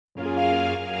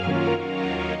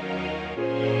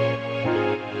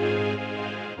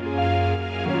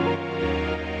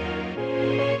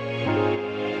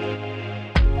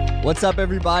What's up,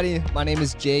 everybody? My name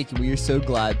is Jake, and we are so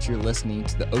glad that you're listening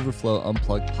to the Overflow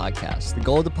Unplugged podcast. The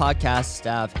goal of the podcast is to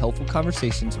have helpful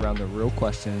conversations around the real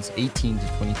questions 18 to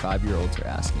 25-year-olds are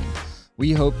asking.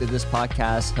 We hope that this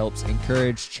podcast helps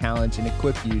encourage, challenge, and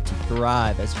equip you to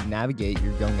thrive as you navigate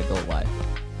your young adult life.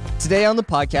 Today on the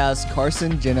podcast,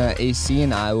 Carson, Jenna, AC,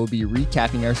 and I will be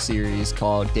recapping our series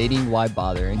called Dating Why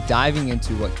Bother and diving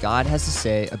into what God has to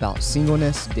say about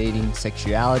singleness, dating,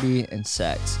 sexuality, and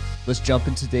sex. Let's jump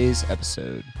into today's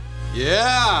episode.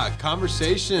 Yeah,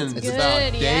 conversations Good, about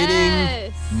dating,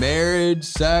 yes. marriage,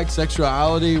 sex,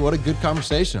 sexuality. What a good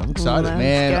conversation. I'm excited. Let's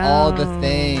Man, go. all the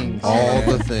things. All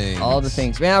the things. All the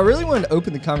things. Man, I really wanted to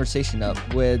open the conversation up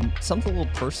with something a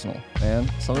little personal,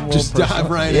 man. Something a little Just personal.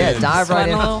 dive right Yeah, in. dive right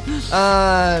in. Funnel.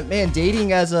 Man,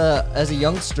 dating as a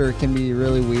youngster can be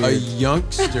really weird. A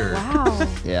youngster. Wow.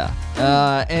 Yeah.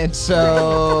 And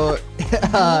so,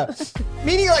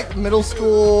 meaning like middle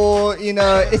school, you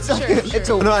know, it's like, it's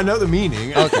a, No, I know the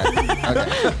meaning. okay.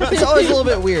 It's always a little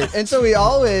bit weird. And so we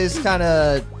always kind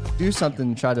of do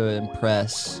something to try to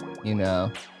impress, you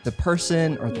know, the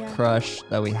person or the Yeah. crush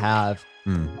that we have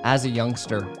as a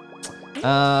youngster.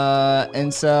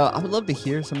 And so I would love to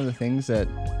hear some of the things that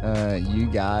you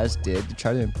guys did to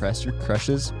try to impress your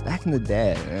crushes back in the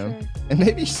day, you know? Sure. And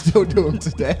maybe you still do them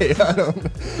today. I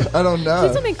don't know.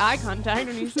 Please don't make eye contact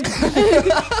when you say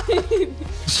that.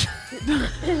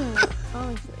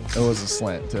 Honestly. It was a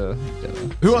slant to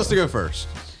Jenna. Who wants to go first?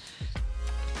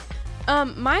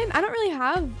 Mine, I don't really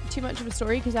have too much of a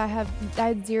story because I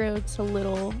had zero to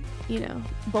little,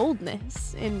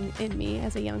 boldness in me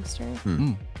as a youngster.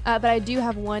 But I do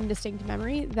have one distinct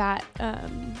memory that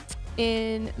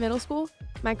in middle school,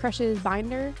 my crush's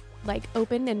binder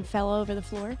opened and fell over the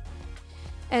floor,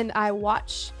 and I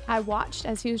watched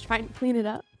as he was trying to clean it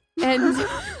up, and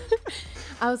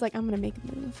I was like, I'm gonna make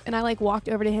a move, and I walked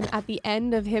over to him at the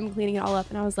end of him cleaning it all up,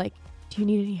 and I was like, do you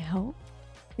need any help?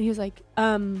 And he was like,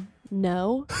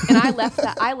 no. And I left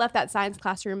that science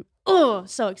classroom. Oh,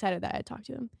 so excited that I had talked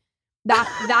to him.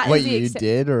 That What is the you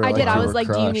did, or I did. I you was were like,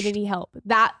 do you need crushed? any help?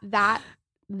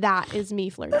 That is me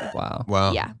flirting. Wow.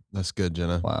 Wow. Yeah. That's good,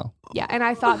 Jenna. Wow. Yeah. And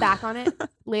I thought back on it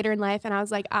later in life, and I was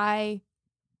like, I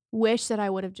wish that I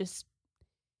would have just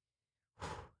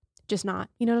not.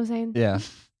 You know what I'm saying? Yeah.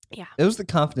 Yeah. It was the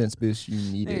confidence boost you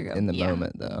you needed go. in the Yeah.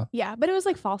 moment, though. Yeah. But it was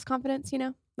false confidence,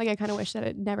 I kind of wish that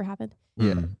it never happened.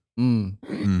 Yeah. Mm.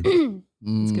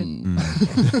 It's Good.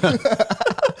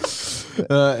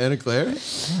 Anna Claire?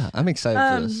 Yeah, I'm excited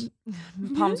for this.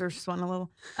 Palms are sweating a little.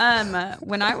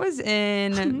 When I was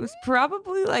in, it was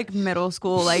probably middle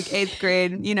school, 8th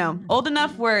grade, old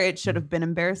enough where it should have been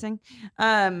embarrassing.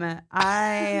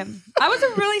 I was a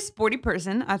really sporty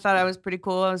person. I thought I was pretty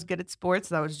cool. I was good at sports.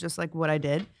 That was just what I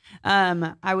did.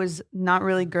 I was not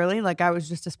really girly. I was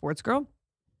just a sports girl.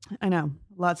 I know,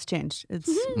 lots changed. It's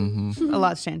a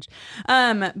lot's changed.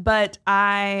 But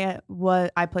I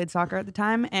played soccer at the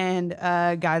time, and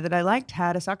a guy that I liked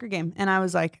had a soccer game, and I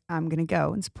was like, I'm gonna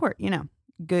go and support.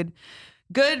 Good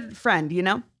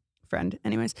friend. Friend,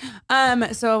 anyways.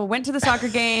 So went to the soccer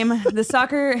game.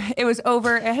 It was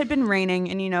over. It had been raining,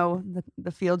 and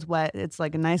the field's wet. It's a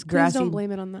nice Please grassy. don't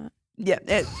blame it on that. Yeah,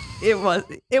 it was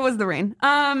the rain.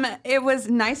 It was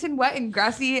nice and wet and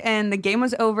grassy, and the game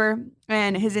was over,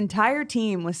 and his entire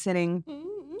team was sitting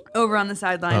over on the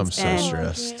sidelines. I'm so and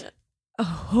stressed.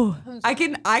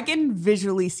 I can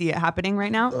visually see it happening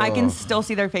right now. I can still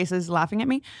see their faces laughing at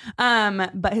me.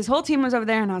 But his whole team was over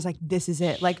there, and I was like, this is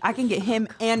it. I can get him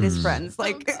and his friends.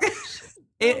 I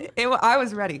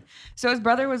was ready. So his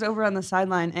brother was over on the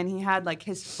sideline, and he had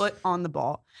his foot on the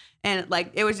ball, and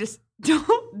it was just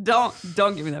don't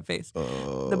give me that face.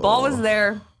 The ball was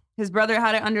there. His brother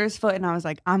had it under his foot, and I was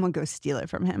like, I'm gonna go steal it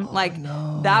from him.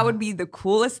 That would be the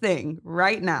coolest thing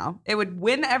right now. It would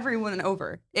win everyone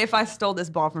over if I stole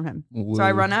this ball from him. So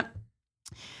I Woo. run up,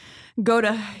 go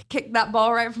to kick that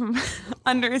ball right from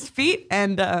under his feet,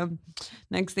 and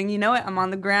next thing you know it, I'm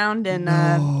on the ground, and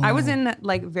I was in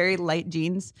very light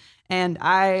jeans, and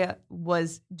I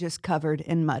was just covered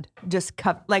in mud.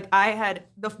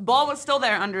 The ball was still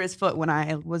there under his foot when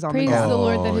I was on Praise the ground. the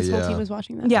Lord that his yeah. whole team was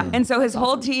watching that. Yeah, and so his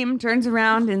whole team turns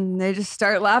around and they just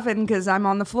start laughing because I'm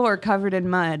on the floor covered in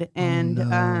mud,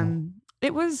 and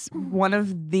it was one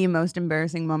of the most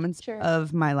embarrassing moments Sure.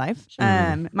 of my life.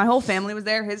 My whole family was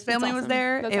there. His family was awesome.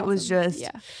 there. That's It was awesome. just,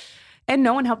 Yeah. and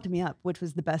no one helped me up, which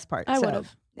was the best part. I So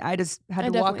would've. I just had I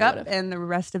to walk definitely up, would've. and the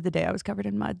rest of the day I was covered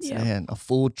in mud. So. Man, a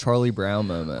full Charlie Brown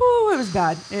moment. Ooh, it was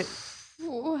bad. It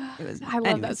was. I love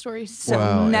anyways. that story so So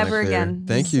Wow, Anna never Claire. again.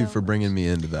 Thank you So for bringing me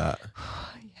into that.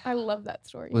 I love that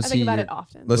story. Was I think he about your- it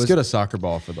often. Let's get a soccer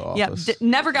ball for the Yeah, office.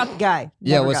 never got the guy.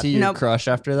 Yeah, Never was got- he your nope. crush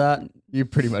after that? You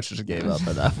pretty much just gave up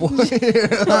at that point.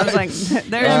 I was like, there's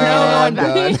no I'm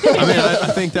going back. done. I mean,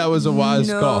 I think that was a wise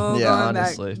No call. Yeah, going back,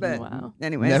 honestly. but Wow.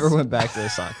 anyways. Never went back to the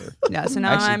soccer. Yeah, so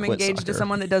now Actually I'm quit engaged to soccer.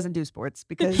 someone that doesn't do sports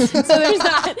because So there's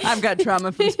that. I've got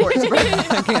trauma from sports. Bro.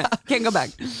 I can't go back.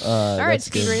 All right, That's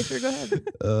Speed good. Racer, go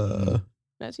ahead.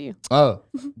 That's you. Oh,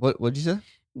 what'd you say?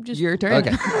 Just Your turn.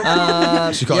 Okay.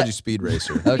 She called yeah. you Speed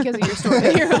Racer. because of your story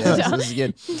that you're about to Yeah, tell. this is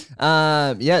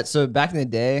good. Yeah, so back in the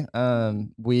day,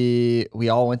 we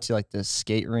all went to like the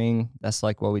skate ring. That's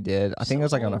like what we did. I think it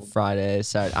was like on a So- Friday,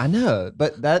 Saturday. I know,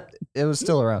 but it was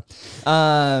still around.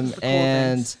 the cool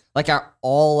And things. like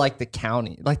all like the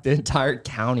county, like the entire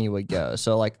county would go.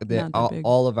 So like Not that big.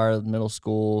 all of our middle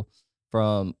school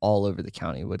from all over the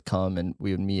county would come, and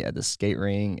we would meet at the skate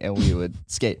ring and we would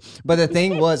skate. But the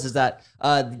thing is that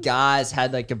the guys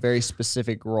had like a very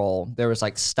specific role. There was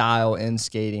like style in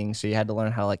skating, so you had to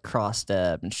learn how to like cross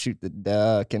step and shoot the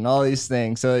duck and all these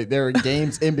things. So there were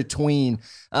games in between,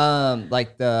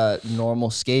 like the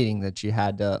normal skating that you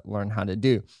had to learn how to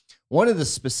do. One of the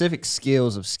specific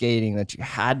skills of skating that you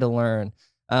had to learn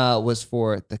was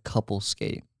for the couple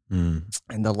skate. And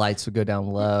the lights would go down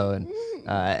low, and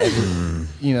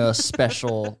every, a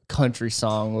special country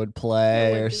song would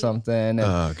play or something. And,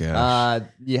 Oh, gosh.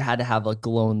 you had to have a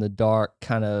glow in the dark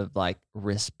kind of like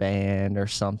wristband or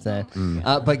something.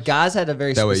 But guys had a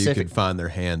very That way you specific. could find their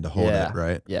hand to hold Yeah. it,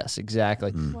 right? Yes,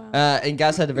 exactly. Wow. And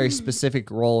guys had a very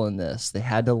specific role in this. They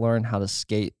had to learn how to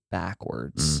skate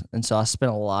backwards. And so I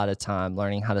spent a lot of time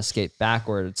learning how to skate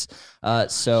backwards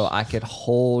so I could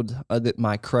hold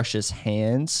my crush's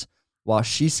hands while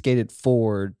she skated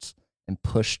forwards and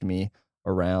pushed me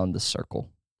around the circle.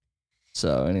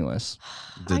 So anyways,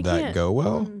 I Did that can't- go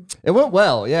well? it went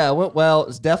well. Yeah, it went well.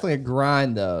 It's definitely a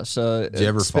grind though. So Did you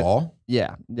ever fall?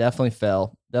 Yeah, definitely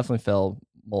fell. Definitely fell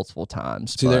multiple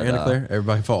times. See there, but, Anna Claire?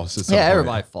 Everybody falls. at some Yeah, point.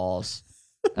 everybody falls.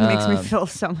 It makes me Um, feel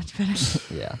so much better.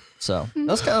 Yeah. So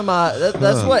that's kind of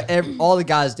that's what all the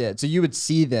guys did. So you would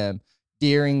see them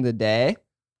during the day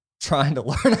trying to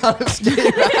learn how to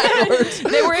skate backwards.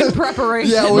 They were in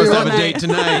preparation. Yeah, Must were have a on- date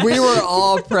tonight. We were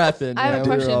all prepping. I have a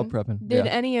man. We were all question. prepping. Did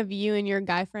Yeah. any of you and your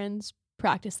guy friends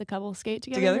practice the couple skate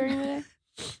Together? together, during the day?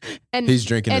 And He's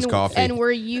drinking his coffee. And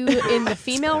were you in the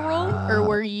female role, or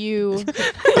were you?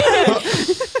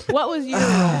 What was your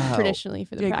role traditionally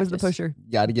for the Jake practice? was the pusher.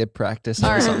 Got to get practice.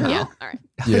 All right, somehow. yeah, all right.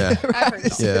 Yeah. I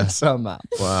heard so. Yeah. Somehow.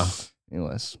 Wow.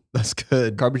 Anyways, That's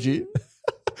good. Carbugy.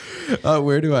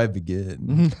 Where do I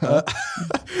begin?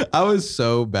 I was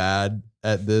so bad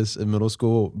at this in middle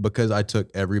school because I took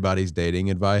everybody's dating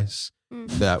advice.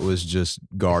 That was just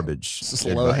garbage. Just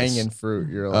advice. low hanging fruit.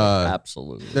 You're like,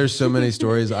 absolutely. There's so many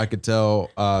stories I could tell.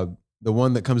 The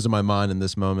one that comes to my mind in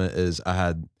this moment is I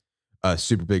had a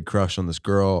super big crush on this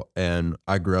girl, and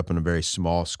I grew up in a very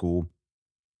small school.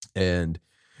 And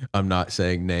I'm not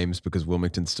saying names because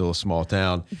Wilmington's still a small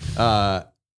town.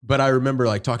 But I remember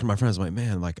like talking to my friends, like,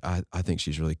 man, like I think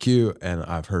she's really cute, and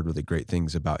I've heard really great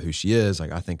things about who she is.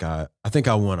 Like I think I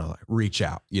want to like reach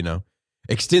out,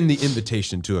 extend the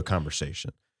invitation to a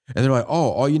conversation. And they're like,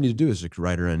 oh, all you need to do is like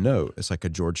write her a note. It's like a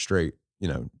George Strait,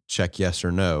 check yes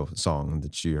or no song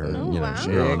that you heard, Oh, wow.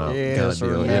 growing up kind of Yes or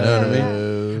deal. no. You know what I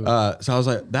mean? So I was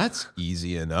like, that's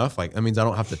easy enough. Like, that means I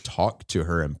don't have to talk to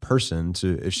her in person.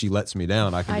 If she lets me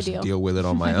down, I can just Ideal. deal with it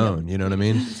on my own. You know what I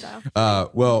mean? So,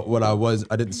 Well, what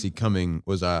I didn't see coming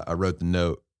was I wrote the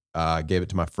note, I gave it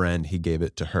to my friend. He gave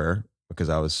it to her because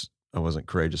I wasn't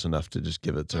courageous enough to just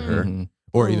give it to her Mhm.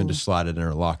 or even Ooh. just slide it in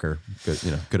her locker.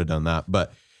 Could have done that.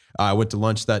 But I went to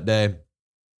lunch that day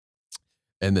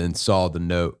and then saw the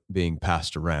note being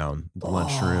passed around the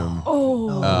lunchroom.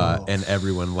 oh, And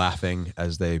everyone laughing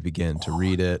as they began to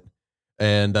read it.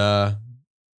 And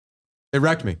it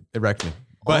wrecked me.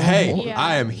 But hey, Yeah.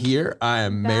 I am here. I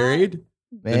am That- married.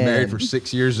 Been married for Man.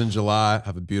 6 years in July.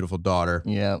 Have a beautiful daughter.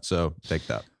 Yeah. So take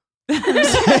that.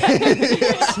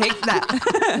 Take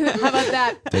that. how about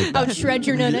that? Take I would shred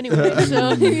your note anyway.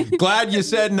 So Glad you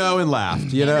said no and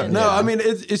laughed. You know, Yeah. no, I mean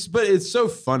but it's so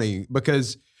funny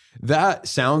because that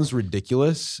sounds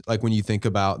ridiculous. Like when you think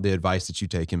about the advice that you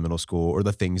take in middle school or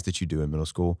the things that you do in middle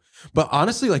school, but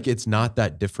honestly, like it's not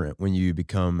that different when you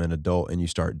become an adult and you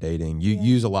start dating. You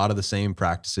use a lot of the same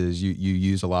practices. You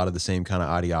use a lot of the same kind of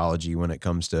ideology when it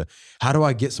comes to how do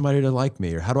I get somebody to like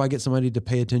me or how do I get somebody to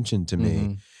pay attention to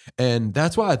me. And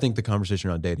that's why I think the conversation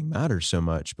around dating matters so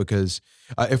much because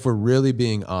if we're really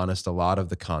being honest, a lot of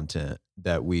the content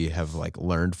that we have like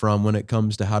learned from when it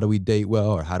comes to how do we date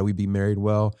well or how do we be married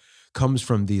well comes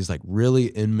from these like really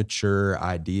immature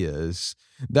ideas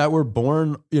that were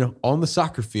born, on the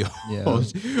soccer field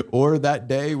or that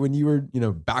day when you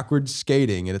were, backwards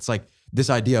skating. And it's like this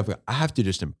idea of I have to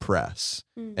just impress.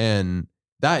 And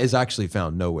that is actually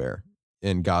found nowhere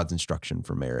in God's instruction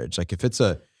for marriage. Like if it's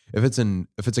a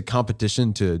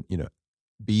competition to,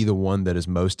 be the one that is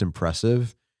most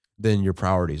impressive, then your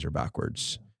priorities are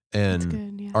backwards.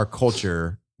 And our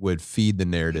culture would feed the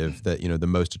narrative that, the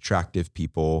most attractive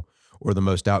people or the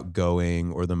most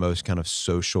outgoing or the most kind of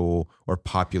social or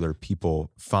popular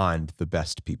people find the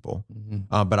best people.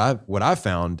 But what I've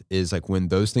found is like when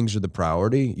those things are the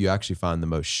priority, you actually find the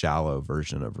most shallow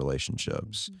version of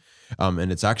relationships.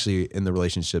 And it's actually in the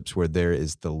relationships where there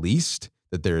is the least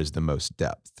that there is the most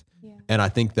depth. And I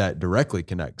think that directly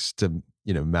connects to,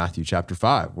 Matthew chapter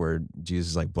 5, where Jesus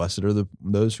is like, blessed are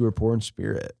those who are poor in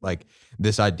spirit. Like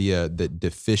this idea that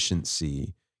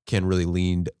deficiency can really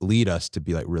lead us to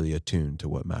be like really attuned to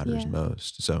what matters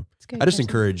most. So I just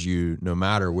encourage you, no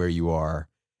matter where you are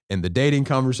in the dating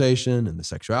conversation and the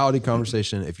sexuality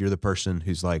conversation, if you're the person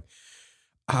who's like,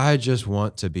 I just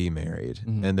want to be married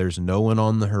and there's no one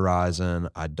on the horizon,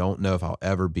 I don't know if I'll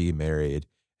ever be married,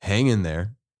 hang in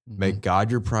there, make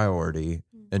God your priority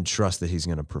and trust that he's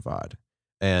going to provide.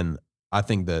 And I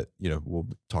think that, we'll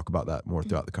talk about that more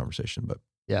throughout the conversation, but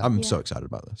I'm so excited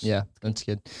about this. Yeah, that's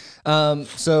good.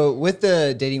 So with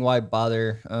the Dating Why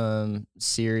Bother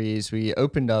series, we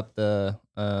opened up the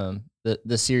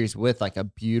series with like a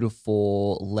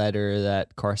beautiful letter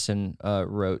that Carson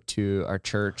wrote to our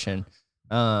church, and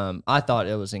I thought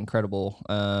it was incredible.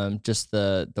 Just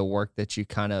the work that you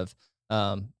kind of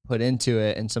put into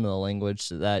it and some of the language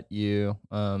that you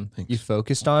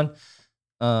focused on.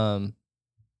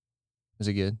 Was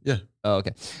it good? Yeah. Oh,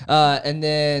 okay. And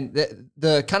then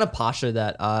the kind of posture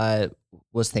that I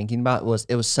was thinking about was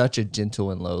such a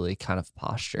gentle and lowly kind of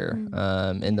posture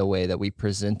in the way that we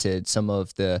presented some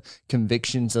of the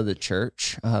convictions of the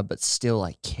church, but still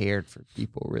like cared for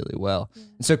people really well.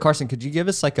 And so Carson, could you give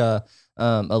us like a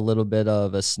little bit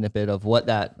of a snippet of what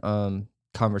that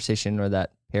conversation or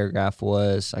that paragraph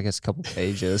was, I guess a couple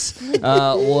pages,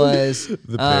 was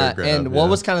the paragraph, and what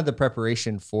was kind of the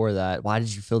preparation for that? Why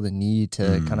did you feel the need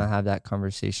to kind of have that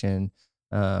conversation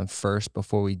first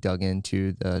before we dug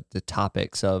into the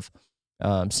topics of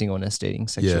singleness, dating,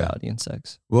 sexuality, and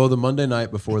sex? Well, the Monday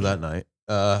night before that night,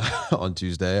 on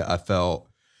Tuesday, I felt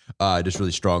just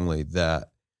really strongly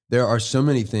that there are so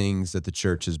many things that the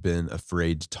church has been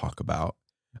afraid to talk about.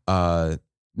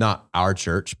 Not our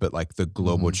church, but like the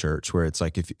global church, where it's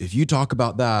like, if you talk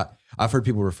about that, I've heard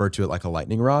people refer to it like a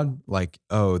lightning rod, like,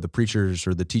 oh, the preachers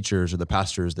or the teachers or the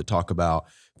pastors that talk about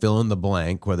fill in the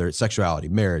blank, whether it's sexuality,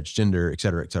 marriage, gender, et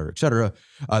cetera, et cetera, et cetera,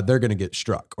 they're going to get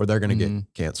struck or they're going to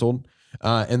get canceled.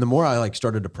 And the more I like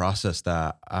started to process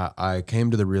that, I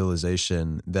came to the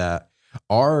realization that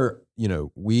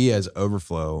we as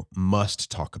Overflow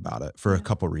must talk about it for a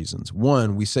couple reasons.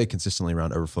 One, we say consistently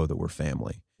around Overflow that we're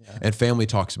family. And family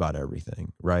talks about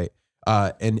everything, right?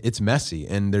 And it's messy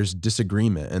and there's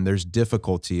disagreement and there's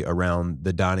difficulty around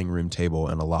the dining room table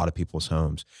in a lot of people's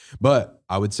homes. But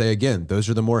I would say, again, those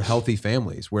are the more healthy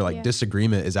families where like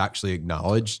disagreement is actually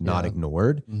acknowledged, not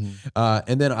ignored.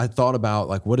 And then I thought about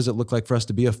like, what does it look like for us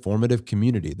to be a formative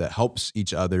community that helps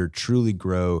each other truly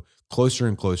grow closer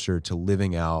and closer to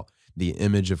living out the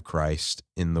image of Christ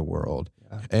in the world?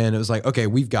 And it was like, okay,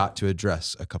 we've got to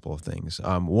address a couple of things.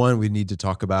 One, we need to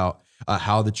talk about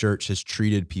how the church has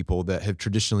treated people that have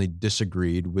traditionally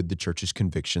disagreed with the church's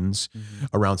convictions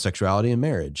around sexuality and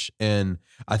marriage. And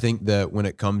I think that when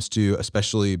it comes to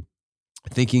especially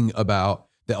thinking about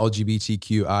the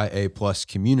LGBTQIA plus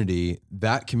community,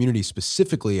 that community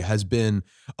specifically has been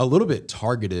a little bit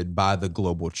targeted by the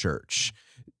global church,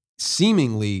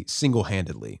 seemingly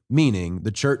single-handedly, meaning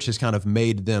the church has kind of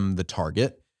made them the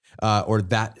target. Or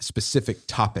that specific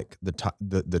topic,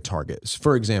 the targets.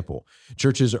 For example,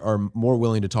 churches are more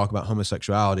willing to talk about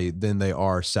homosexuality than they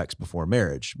are sex before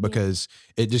marriage because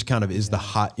it just kind of is the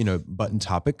hot, button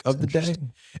topic of the day.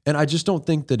 And I just don't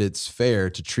think that it's fair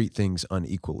to treat things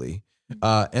unequally.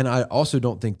 And I also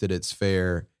don't think that it's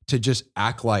fair to just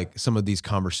act like some of these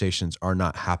conversations are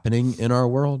not happening in our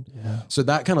world. So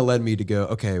that kind of led me to go,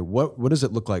 okay, what does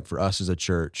it look like for us as a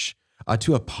church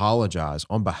to apologize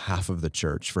on behalf of the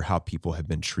church for how people have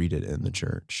been treated in the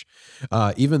church.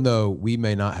 Even though we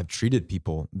may not have treated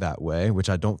people that way, which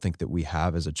I don't think that we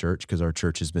have as a church because our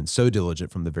church has been so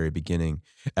diligent from the very beginning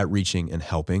at reaching and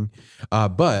helping.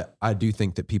 But I do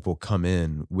think that people come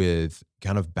in with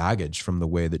kind of baggage from the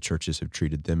way that churches have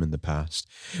treated them in the past.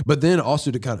 But then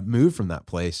also to kind of move from that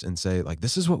place and say, like,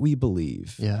 this is what we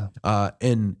believe. Yeah.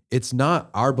 And it's not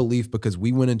our belief because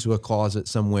we went into a closet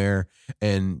somewhere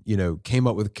and, came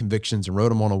up with convictions and wrote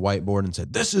them on a whiteboard and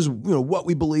said, this is, what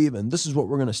we believe and this is what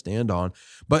we're going to stand on.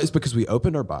 But it's because we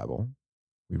opened our Bible,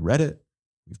 we read it,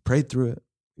 we've prayed through it,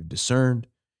 we've discerned,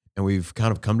 and we've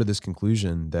kind of come to this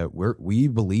conclusion that we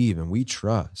believe and we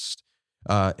trust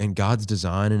in God's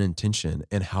design and intention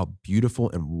and how beautiful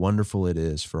and wonderful it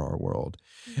is for our world.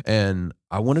 And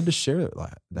I wanted to share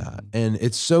that. And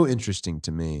it's so interesting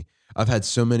to me. I've had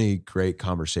so many great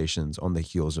conversations on the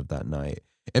heels of that night.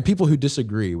 And people who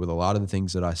disagree with a lot of the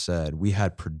things that I said, we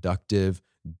had productive,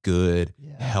 good,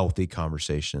 healthy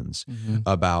conversations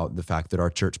about the fact that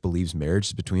our church believes marriage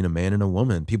is between a man and a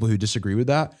woman. People who disagree with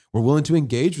that were willing to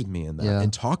engage with me in that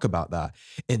and talk about that.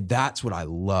 And that's what I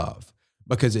love,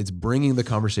 because it's bringing the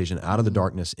conversation out of the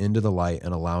darkness into the light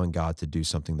and allowing God to do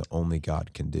something that only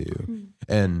God can do.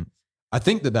 And I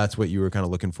think that that's what you were kind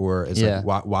of looking for, is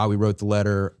like why we wrote the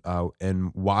letter and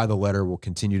why the letter will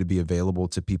continue to be available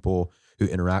to people who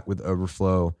interact with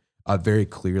Overflow very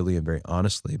clearly and very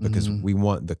honestly, because we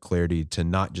want the clarity to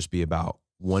not just be about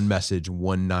one message,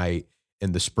 one night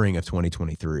in the spring of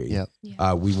 2023.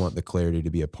 We want the clarity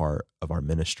to be a part of our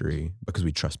ministry because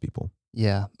we trust people.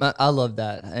 Yeah, I love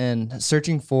that. And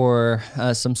searching for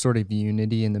some sort of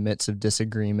unity in the midst of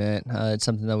disagreement, it's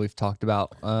something that we've talked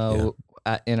about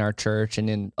in our church and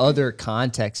in other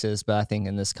contexts, but I think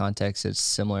in this context, it's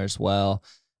similar as well.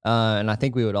 And I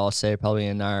think we would all say probably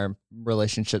in our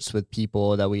relationships with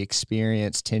people that we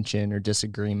experience tension or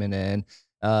disagreement in,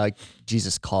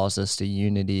 Jesus calls us to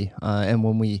unity. And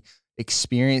when we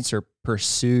experience or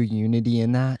pursue unity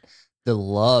in that, the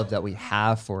love that we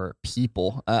have for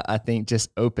people, I think just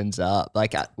opens up.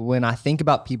 Like when I think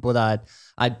about people that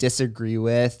I disagree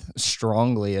with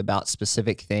strongly about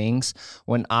specific things,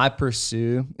 when I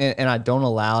pursue and I don't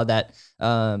allow that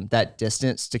that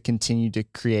distance to continue to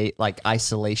create like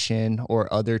isolation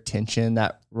or other tension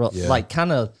that like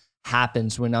kind of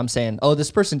happens when I'm saying, oh, this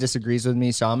person disagrees with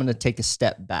me, so I'm going to take a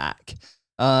step back.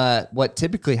 What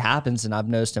typically happens, and I've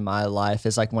noticed in my life,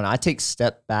 is like when I take a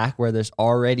step back where there's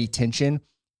already tension,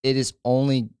 it is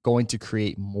only going to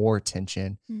create more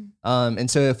tension.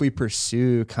 And so if we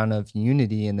pursue kind of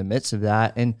unity in the midst of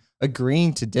that and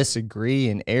agreeing to disagree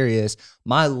in areas,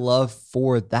 my love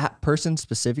for that person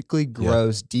specifically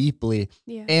grows deeply.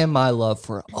 And my love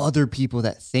for other people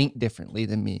that think differently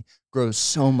than me grows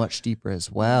so much deeper as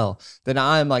well, that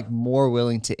I'm like more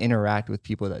willing to interact with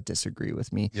people that disagree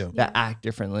with me, that act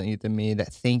differently than me,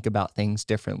 that think about things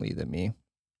differently than me.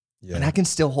 And I can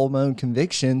still hold my own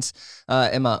convictions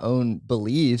and my own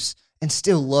beliefs and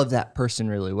still love that person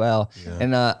really well.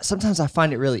 And sometimes I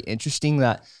find it really interesting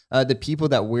that the people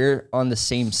that we're on the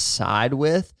same side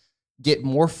with get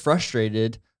more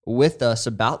frustrated with us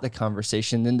about the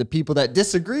conversation than the people that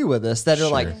disagree with us, that are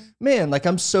like, man, like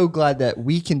I'm so glad that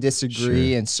we can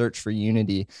disagree and search for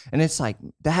unity. And it's like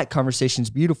that conversation's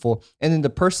beautiful. And then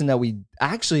the person that we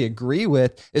actually agree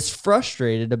with is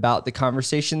frustrated about the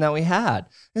conversation that we had.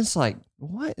 And it's like,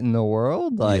 what in the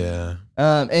world? Like,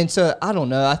 and so I don't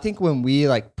know. I think when we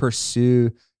like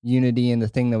pursue unity, and the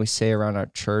thing that we say around our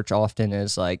church often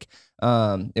is like,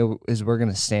 we're going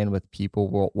to stand with people,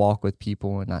 we'll walk with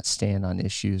people and not stand on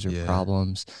issues or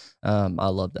problems. I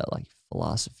love that like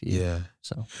philosophy.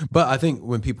 So, but I think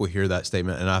when people hear that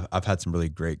statement, and I've had some really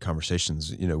great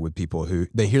conversations, with people who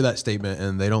they hear that statement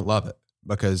and they don't love it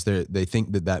because they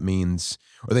think that means,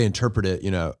 or they interpret it,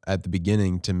 at the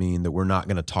beginning to mean that we're not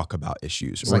going to talk about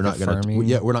issues. We're not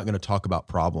going to talk about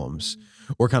problems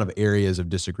or kind of areas of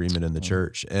disagreement in the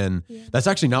church. And that's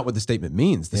actually not what the statement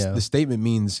means. The statement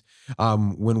means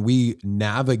when we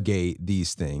navigate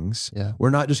these things, we're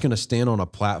not just going to stand on a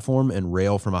platform and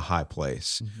rail from a high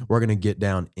place. We're going to get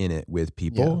down in it with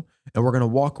people. And we're going to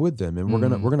walk with them, and we're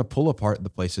going to pull apart the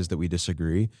places that we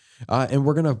disagree, and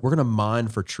we're going to mine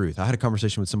for truth. I had a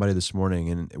conversation with somebody this morning,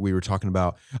 and we were talking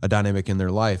about a dynamic in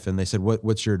their life, and they said,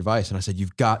 "What's your advice?" And I said,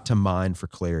 "You've got to mine for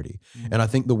clarity." And I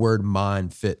think the word "mine"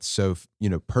 fits so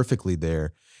perfectly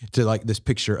there, to like this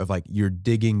picture of like you're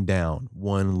digging down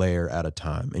one layer at a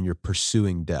time, and you're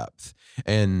pursuing depth.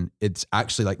 And it's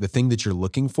actually like the thing that you're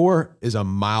looking for is a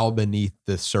mile beneath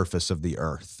the surface of the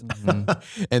earth.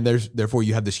 And therefore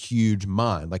you have this huge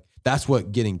mind. Like that's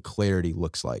what getting clarity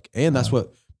looks like. And that's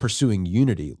what pursuing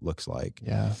unity looks like.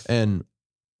 And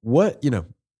what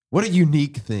a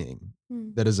unique thing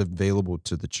that is available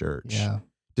to the church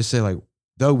to say like,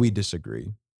 though we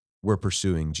disagree, we're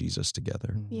pursuing Jesus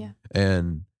together.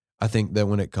 And I think that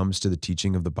when it comes to the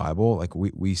teaching of the Bible, like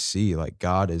we see like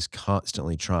God is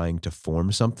constantly trying to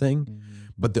form something,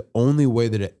 but the only way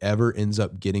that it ever ends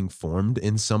up getting formed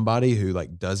in somebody who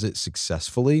like does it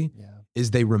successfully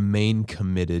is they remain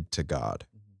committed to God.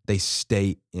 They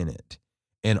stay in it.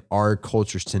 And our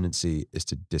culture's tendency is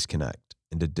to disconnect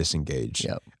and to disengage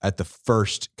at the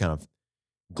first kind of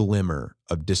glimmer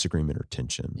of disagreement or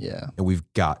tension. Yeah. And we've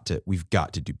got to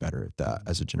do better at that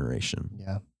as a generation.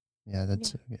 Yeah. Yeah,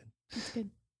 that's so good. That's good.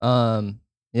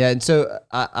 Yeah, and so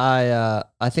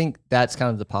I think that's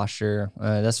kind of the posture.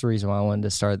 That's the reason why I wanted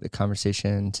to start the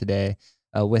conversation today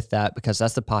with that, because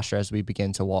that's the posture as we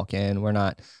begin to walk in. We're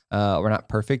not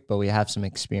perfect, but we have some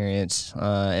experience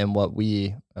in what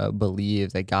we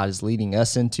believe that God is leading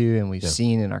us into, and we've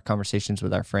seen in our conversations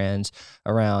with our friends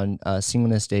around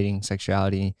singleness, dating,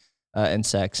 sexuality, and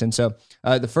sex. And so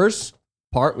the first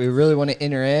part we really want to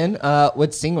enter in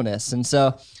with singleness. And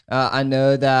so I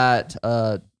know that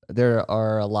there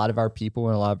are a lot of our people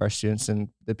and a lot of our students and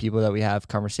the people that we have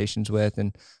conversations with,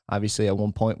 and obviously at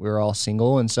one point we were all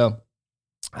single. And so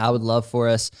I would love for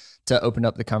us to open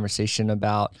up the conversation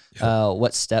about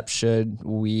what steps should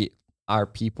our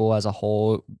people as a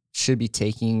whole should be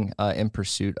taking in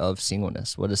pursuit of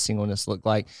singleness. What does singleness look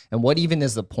like? And what even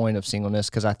is the point of singleness?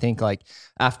 Because I think like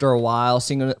after a while,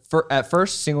 at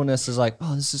first singleness is like,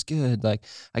 oh, this is good. Like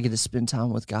I get to spend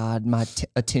time with God. My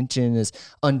attention is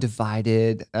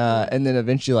undivided. And then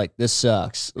eventually like, this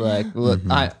sucks. Like, look,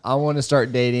 I want to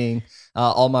start dating.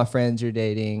 All my friends are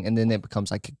dating. And then it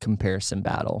becomes like a comparison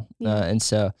battle. And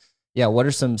so, what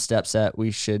are some steps that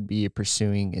we should be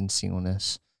pursuing in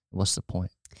singleness? What's the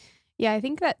point? Yeah, I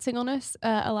think that singleness,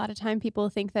 a lot of time people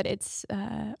think that it's,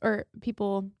 or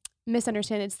people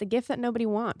misunderstand it's the gift that nobody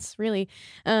wants, really.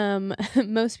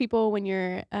 Most people, when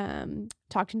you're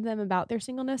talking to them about their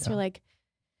singleness, you're like,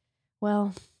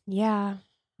 well, yeah,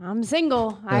 I'm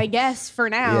single, I guess, for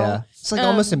now. Yeah, it's like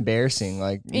almost embarrassing.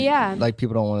 Like, like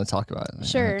people don't want to talk about it. Like,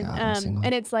 sure. oh God,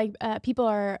 and it's like people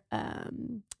are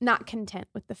not content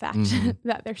with the fact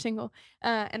that they're single.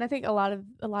 And I think a lot of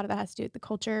that has to do with the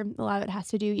culture. A lot of it has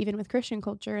to do even with Christian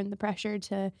culture and the pressure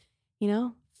to,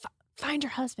 find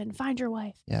your husband, find your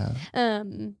wife. Yeah.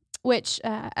 Which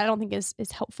I don't think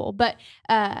is helpful. But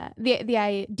the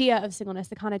idea of singleness,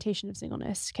 the connotation of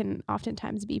singleness can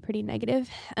oftentimes be pretty negative.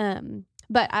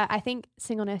 But I think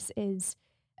singleness is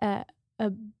a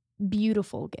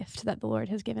beautiful gift that the Lord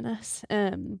has given us.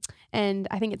 And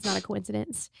I think it's not a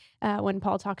coincidence when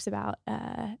Paul talks about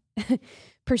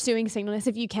pursuing singleness.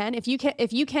 If you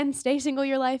can stay single in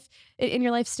your life,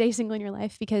 stay single in your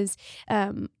life, because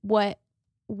what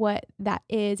that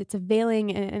is, it's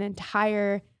availing an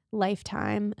entire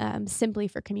lifetime simply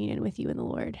for communion with you and the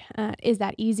Lord. Is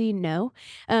that easy? No.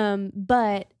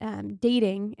 But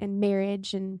dating and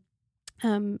marriage and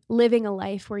living a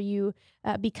life where you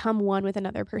become one with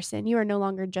another person. You are no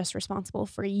longer just responsible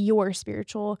for your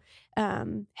spiritual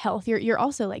health. You're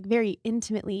also like very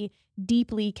intimately,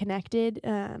 deeply connected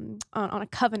on a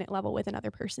covenant level with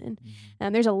another person.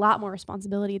 There's a lot more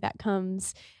responsibility that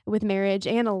comes with marriage,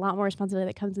 and a lot more responsibility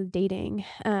that comes with dating.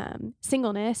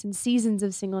 Singleness and seasons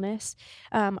of singleness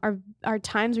are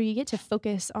times where you get to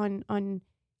focus on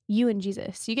you and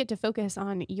Jesus. You get to focus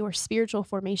on your spiritual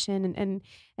formation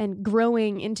and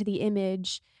growing into the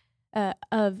image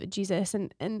of Jesus.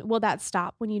 And will that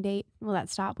stop when you date? Will that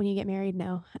stop when you get married?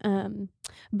 No.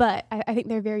 But I think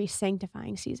they're very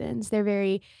sanctifying seasons. They're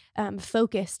very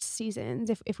focused seasons.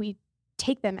 If we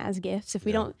take them as gifts, if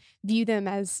we don't view them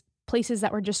as places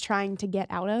that we're just trying to get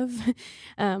out of,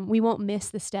 we won't miss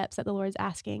the steps that the Lord's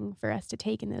asking for us to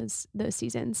take in those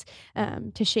seasons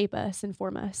to shape us and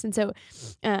form us. And so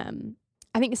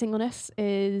I think singleness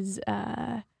is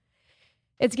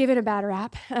it's given a bad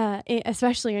rap,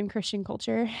 especially in Christian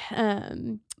culture.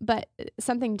 But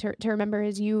something to remember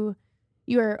is you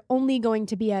are only going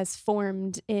to be as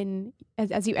formed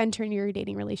as you enter into your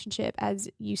dating relationship as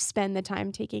you spend the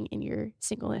time taking in your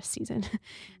singleness season.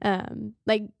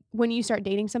 Like when you start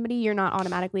dating somebody, you're not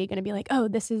automatically going to be like, oh,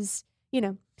 this is,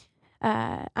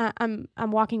 I'm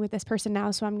walking with this person now,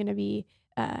 so I'm going to be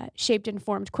shaped and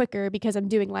formed quicker because I'm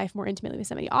doing life more intimately with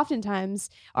somebody. Oftentimes,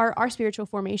 our spiritual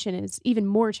formation is even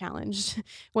more challenged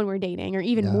when we're dating, or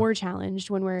even more challenged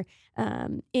when we're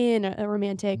in a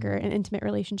romantic or an intimate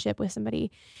relationship with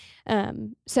somebody. I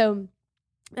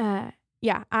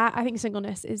think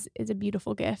singleness is a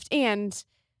beautiful gift, and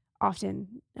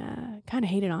often kind of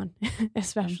hated on,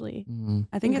 especially.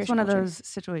 I think it's one of those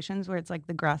situations where it's like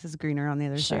the grass is greener on the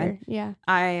other side. Yeah.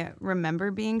 I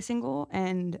remember being single,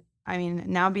 and I mean,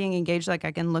 now being engaged, like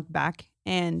I can look back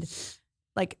and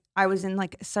like I was in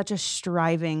like such a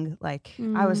striving, like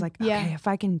I was like, okay, if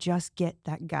I can just get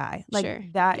that guy,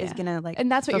 like that is gonna like, and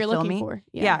that's what you're looking for.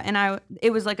 Yeah. And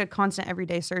it was like a constant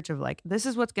everyday search of like, this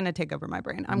is what's gonna take over my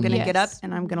brain. I'm gonna get up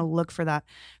and I'm gonna look for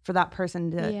that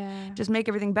person to just make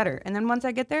everything better. And then once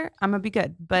I get there, I'm gonna be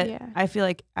good. But I feel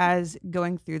like as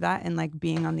going through that and like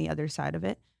being on the other side of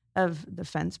it, of the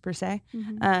fence per se,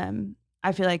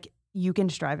 I feel like you can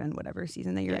strive in whatever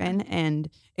season that you're in, and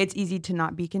it's easy to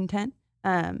not be content.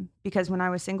 Because when I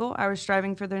was single, I was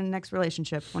striving for the next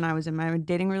relationship. When I was in my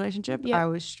dating relationship, I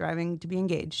was striving to be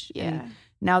engaged. And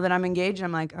now that I'm engaged,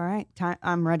 I'm like, all right,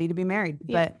 I'm ready to be married.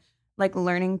 But like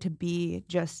learning to be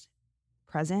just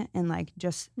present and like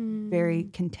just very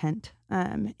content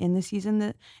in the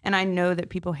season and I know that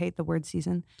people hate the word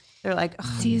season. They're like,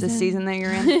 the season that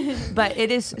you're in. But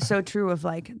it is so true of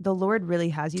like the Lord really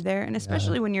has you there. And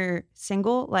especially when you're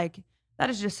single, like that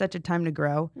is just such a time to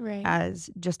grow as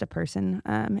just a person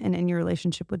and in your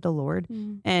relationship with the Lord.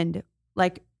 And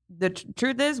like the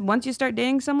truth is, once you start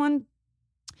dating someone,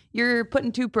 you're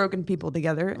putting two broken people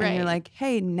together and you're like,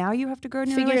 hey, now you have to grow in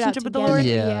your relationship with the Lord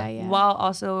while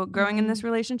also growing in this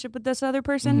relationship with this other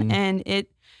person. And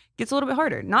it gets a little bit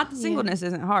harder. Not that singleness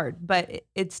isn't hard, but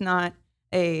it's not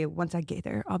a once I get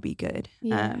there, I'll be good.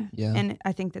 And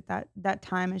I think that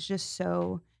time is just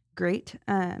so great.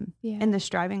 And the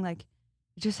striving, like,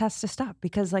 it just has to stop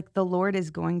because like the Lord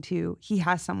is he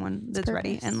has someone that's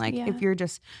ready. And like, if you're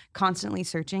just constantly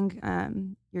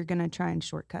searching, you're going to try and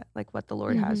shortcut like what the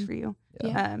Lord has for you.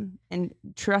 And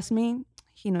trust me,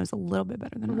 he knows a little bit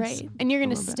better than us. And you're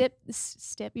going to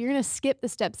you're going to skip the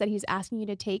steps that he's asking you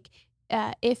to take.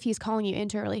 If he's calling you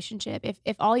into a relationship,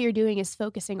 if all you're doing is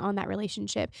focusing on that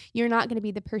relationship, you're not going to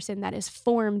be the person that is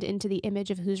formed into the image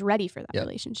of who's ready for that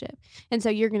relationship. And so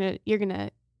you're going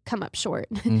to come up short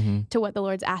to what the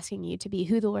Lord's asking you to be,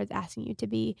 who the Lord's asking you to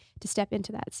be, to step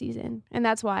into that season. And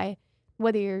that's why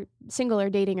whether you're single or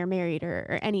dating or married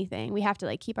or anything, we have to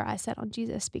like keep our eyes set on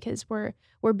Jesus because we're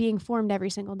being formed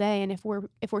every single day. And if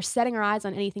we're setting our eyes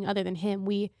on anything other than him,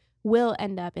 we will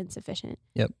end up insufficient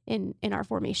in our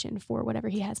formation for whatever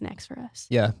he has next for us.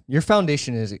 Yeah. Your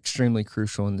foundation is extremely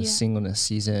crucial in the singleness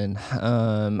season.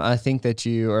 I think that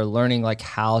you are learning like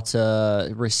how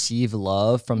to receive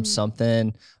love from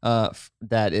something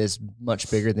that is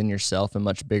much bigger than yourself and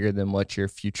much bigger than what your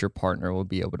future partner will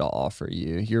be able to offer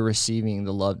you. You're receiving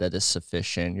the love that is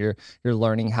sufficient. You're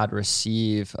learning how to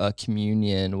receive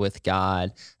communion with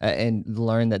God and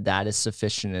learn that is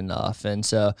sufficient enough. And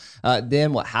so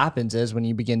then what happens is when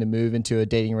you begin to move into a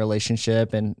dating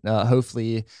relationship and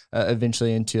hopefully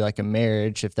eventually into like a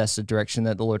marriage, if that's the direction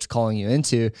that the Lord's calling you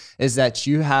into, is that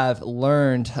you have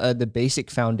learned the basic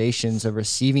foundations of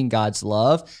receiving God's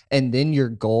love. And then your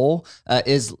goal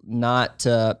is not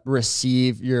to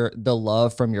receive the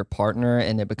love from your partner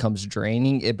and it becomes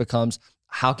draining. It becomes,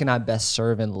 how can I best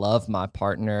serve and love my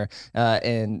partner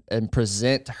and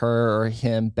present her or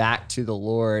him back to the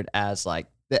Lord as like,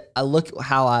 that I look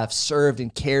how I've served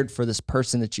and cared for this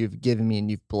person that you've given me and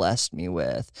you've blessed me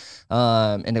with.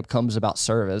 And it becomes about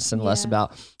service and less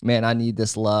about, man, I need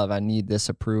this love. I need this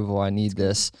approval. I need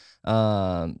this,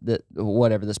 that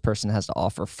whatever this person has to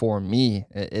offer for me.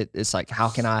 It's like, how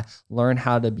can I learn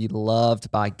how to be loved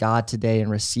by God today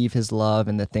and receive his love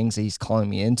and the things that he's calling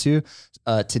me into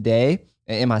today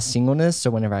in my singleness. So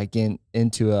whenever I get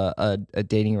into a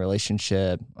dating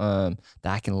relationship, that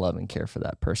I can love and care for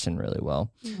that person really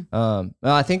well. Well,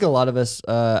 I think a lot of us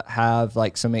have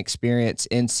like some experience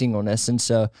in singleness. And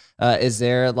so is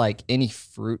there like any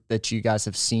fruit that you guys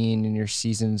have seen in your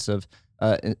seasons of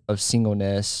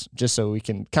singleness, just so we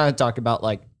can kind of talk about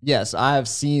like, yes, I have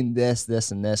seen this,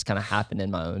 and this kind of happen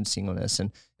in my own singleness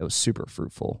and it was super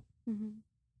fruitful.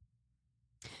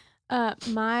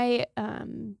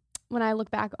 When I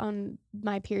look back on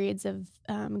my periods of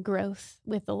growth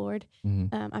with the Lord,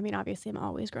 I mean, obviously I'm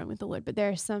always growing with the Lord, but there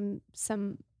are some,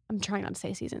 I'm trying not to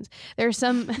say seasons. There are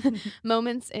some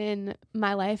moments in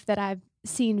my life that I've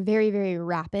seen very, very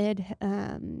rapid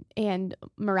and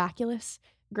miraculous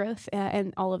growth.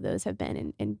 And all of those have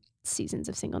been in seasons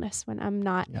of singleness when I'm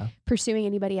not pursuing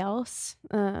anybody else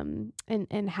and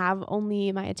have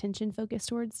only my attention focused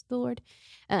towards the Lord.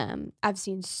 I've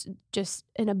seen just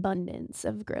an abundance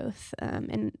of growth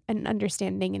and an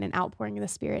understanding and an outpouring of the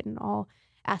Spirit in all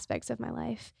aspects of my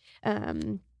life.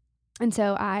 And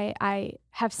so I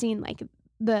have seen like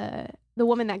the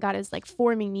woman that God is like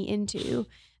forming me into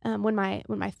when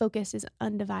my focus is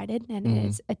undivided and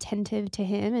is attentive to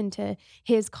him and to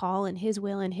his call and his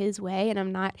will and his way, and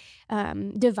I'm not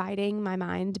dividing my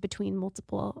mind between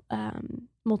multiple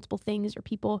things or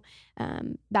people.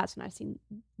 That's when I've seen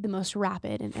the most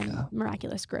rapid and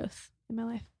miraculous growth in my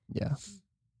life. Yeah.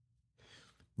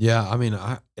 Yeah. I mean,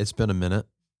 it's been a minute.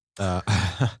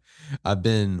 I've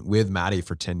been with Maddie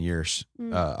for 10 years.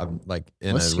 I'm like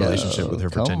in Let's a relationship go. with her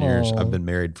for Come 10 years. I've on. been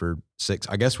married for 6.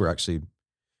 I guess we're actually,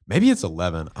 maybe it's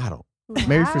 11. I don't.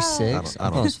 Married for Wow. 6? I I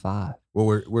don't- thought it was 5.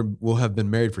 Well, we'll have been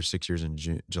married for 6 years in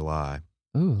July.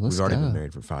 Ooh, let's We've already go. been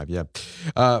married for 5. Yeah.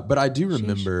 But I do Sheesh.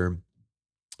 remember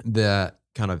that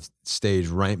kind of stage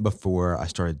right before I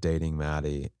started dating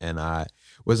Maddie. And I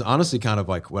was honestly kind of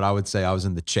like what I would say I was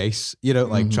in the chase,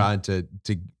 like Mhm. trying to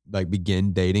like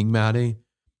begin dating Maddie.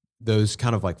 Those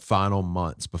kind of like final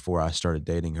months before I started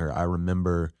dating her, I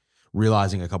remember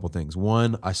realizing a couple things.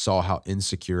 One, I saw how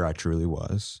insecure I truly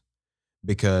was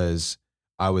because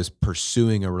I was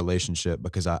pursuing a relationship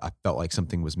because I felt like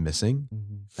something was missing.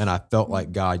 Mhm. And I felt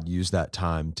like God used that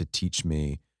time to teach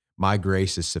me my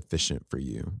grace is sufficient for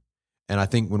you. And I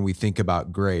think when we think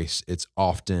about grace, it's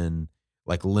often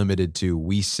like limited to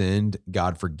we sinned,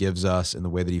 God forgives us, and the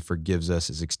way that he forgives us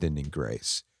is extending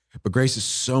grace. But grace is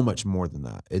so much more than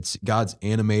that. It's God's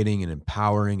animating and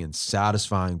empowering and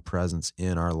satisfying presence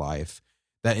in our life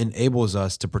that enables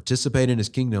us to participate in his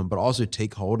kingdom, but also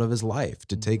take hold of his life,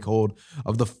 to take hold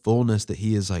of the fullness that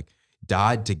he has like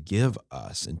died to give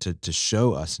us and to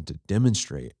show us and to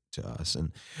demonstrate to us.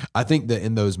 And I think that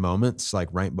in those moments, like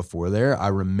right before there, I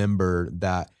remember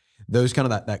that those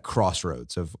kind of that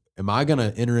crossroads of, am I going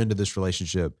to enter into this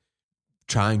relationship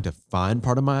trying to find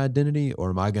part of my identity, or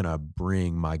am I going to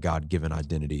bring my God-given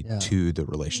identity Yeah. to the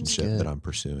relationship good. that I'm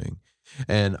pursuing?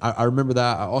 And I remember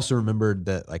that. I also remembered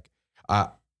that like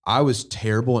I was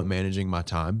terrible at managing my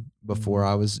time before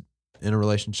I was in a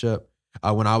relationship.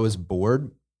 When I was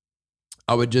bored,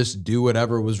 I would just do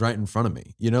whatever was right in front of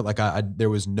me. Like there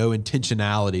was no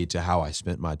intentionality to how I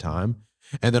spent my time.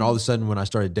 And then all of a sudden when I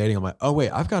started dating, I'm like, oh wait,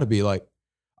 I got to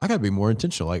be more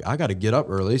intentional. Like I got to get up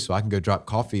early so I can go drop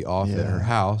coffee off at her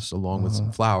Yeah. along with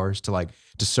some flowers to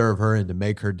serve her and to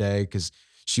make her day. Cause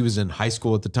she was in high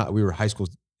school at the time. We were high school,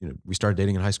 we started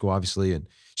dating in high school, obviously. And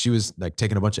she was like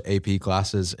taking a bunch of AP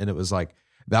classes. And it was like,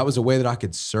 that was a way that I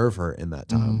could serve her in that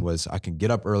time was I can get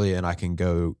up early and I can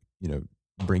go,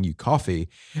 bring you coffee.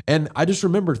 And I just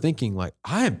remember thinking like,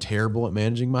 I am terrible at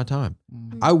managing my time.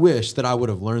 I wish that I would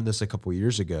have learned this a couple of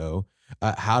years ago,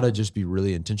 how to just be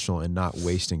really intentional and not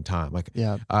wasting time. Like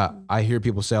Yeah. I hear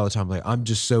people say all the time, like, I'm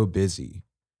just so busy,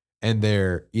 and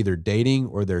they're either dating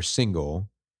or they're single,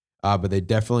 but they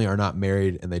definitely are not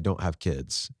married and they don't have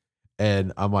kids.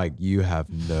 And I'm like, you have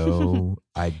no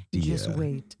idea. Just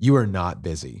wait. You are not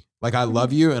busy. Like I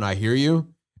love you and I hear you.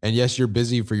 And yes, you're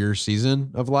busy for your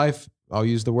season of life. I'll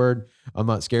use the word. I'm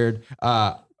not scared.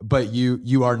 But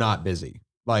you are not busy.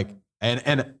 Like,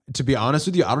 and to be honest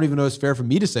with you, I don't even know it's fair for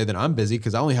me to say that I'm busy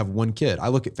because I only have one kid. I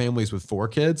look at families with 4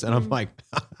 kids and I'm like,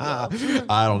 I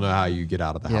don't know how you get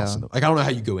out of the house. Yeah. Like, I don't know how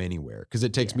you go anywhere because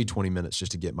it takes me 20 minutes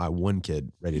just to get my one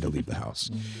kid ready to leave the house.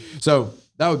 So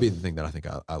that would be the thing that I think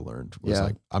I learned was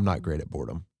like, I'm not great at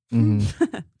boredom.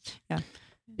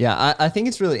 Yeah, I think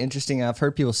it's really interesting. I've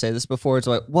heard people say this before. It's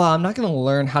like, well, I'm not going to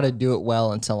learn how to do it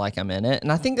well until like I'm in it.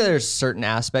 And I think there's certain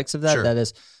aspects of that Sure. that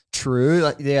is true.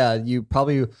 Like, yeah,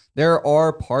 there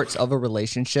are parts of a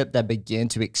relationship that begin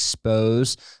to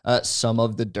expose some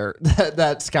of the dirt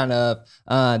that's kind of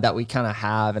that we kind of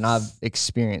have, and I've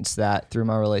experienced that through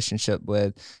my relationship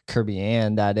with Kirby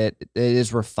Ann, that it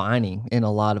is refining in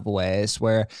a lot of ways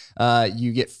where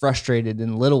you get frustrated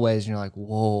in little ways and you're like,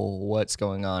 whoa, what's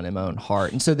going on in my own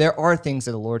heart? And so there are things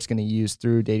that the Lord's going to use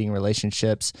through dating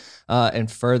relationships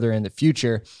and further in the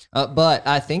future. But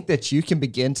I think that you can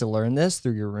begin to learn this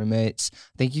through your roommates.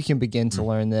 I think you can begin to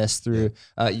learn this through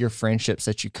your friendships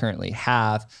that you currently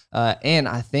have. And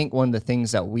I think one of the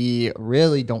things that we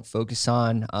really don't focus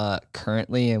on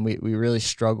currently, and we really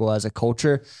struggle as a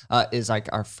culture, is like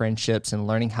our friendships and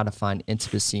learning how to find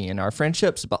intimacy in our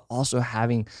friendships, but also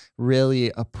having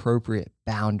really appropriate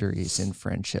boundaries in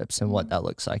friendships and what that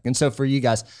looks like. And so for you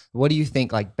guys, what do you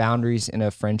think like boundaries in a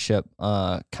friendship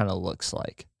kind of looks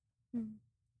like?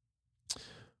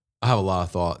 I have a lot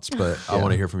of thoughts, but I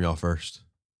want to hear from y'all first.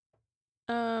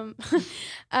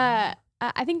 I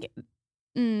think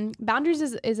boundaries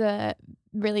is a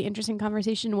really interesting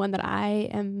conversation, one that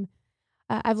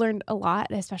I've learned a lot,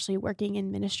 especially working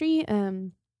in ministry.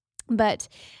 But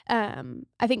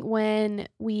I think when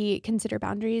we consider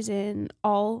boundaries in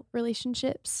all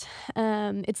relationships,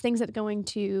 it's things that are going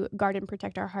to guard and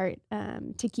protect our heart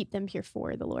to keep them pure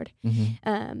for the Lord.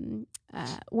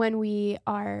 When we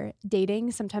are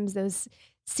dating, sometimes those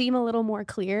seem a little more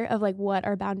clear of like what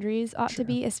our boundaries ought to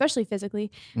be, especially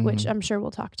physically, which I'm sure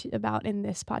we'll talk about in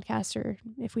this podcast or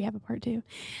if we have a part 2.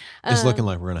 It's looking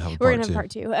like we're going to have a part 2. We're going to have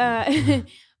a part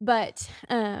 2. But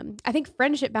I think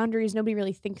friendship boundaries nobody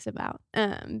really thinks about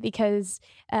because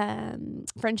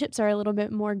friendships are a little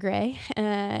bit more gray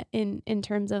in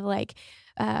terms of like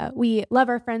we love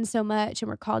our friends so much and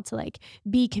we're called to like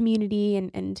be community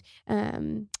and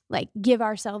like give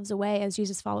ourselves away as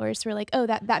Jesus followers. So we're like, oh,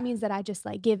 that means that I just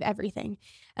like give everything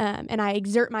and I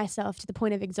exert myself to the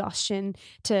point of exhaustion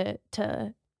to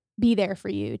be there for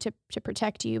you, to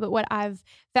protect you. But what I've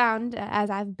found as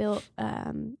I've built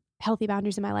healthy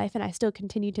boundaries in my life, and I still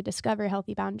continue to discover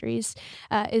healthy boundaries,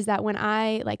 is that when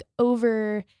I like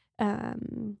overgive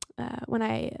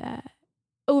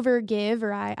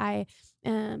or I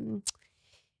kind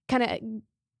of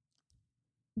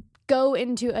go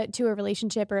into a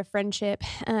relationship or a friendship,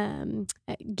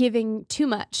 giving too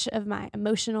much of my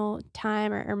emotional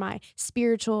time or my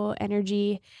spiritual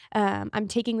energy, I'm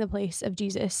taking the place of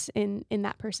Jesus in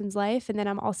that person's life, and then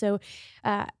I'm also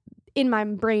in my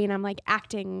brain, I'm like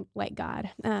acting like God.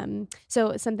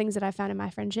 So some things that I found in my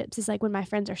friendships is like when my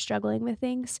friends are struggling with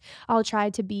things, I'll try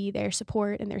to be their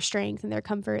support and their strength and their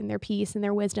comfort and their peace and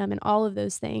their wisdom and all of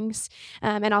those things.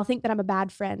 And I'll think that I'm a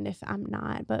bad friend if I'm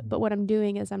not. But what I'm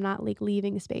doing is I'm not like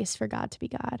leaving space for God to be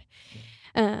God.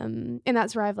 And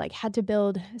that's where I've like had to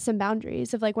build some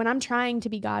boundaries of like when I'm trying to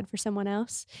be God for someone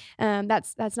else,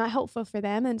 that's not helpful for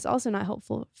them, and it's also not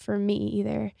helpful for me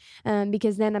either,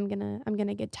 because then I'm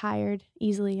gonna get tired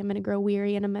easily. I'm gonna grow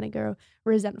weary and I'm gonna grow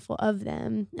resentful of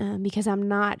them because I'm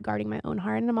not guarding my own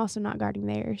heart and I'm also not guarding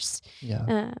theirs.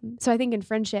 Yeah. So I think in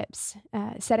friendships,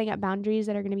 setting up boundaries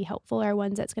that are going to be helpful are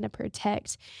ones that's going to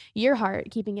protect your heart,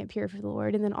 keeping it pure for the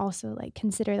Lord, and then also like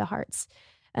consider the hearts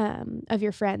of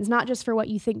your friends, not just for what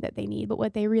you think that they need, but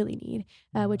what they really need,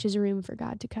 which is room for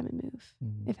God to come and move,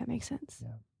 if that makes sense.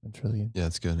 Yeah, that's really good. Yeah,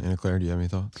 that's good. Anna Claire, do you have any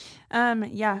thoughts?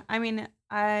 Yeah, I mean,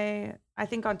 I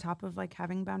think on top of like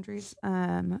having boundaries,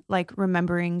 like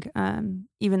remembering,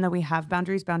 even though we have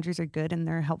boundaries are good and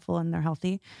they're helpful and they're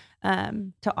healthy,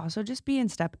 to also just be in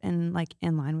step and like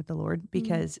in line with the Lord,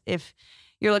 because if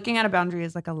you're looking at a boundary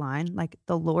as like a line, like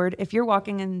the Lord, if you're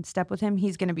walking in step with him,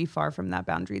 he's going to be far from that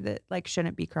boundary that like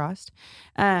shouldn't be crossed.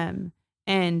 And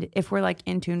if we're like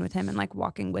in tune with him and like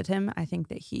walking with him, I think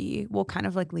that he will kind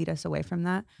of like lead us away from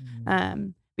that.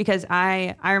 Because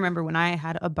I remember when I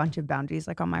had a bunch of boundaries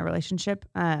like on my relationship,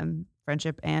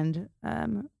 friendship and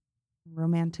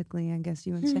romantically, I guess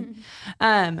you would say.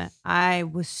 I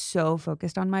was so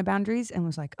focused on my boundaries and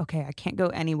was like, okay, I can't go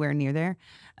anywhere near there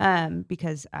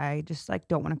because I just like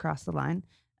don't want to cross the line.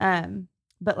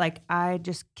 But like I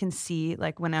just can see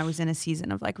like when I was in a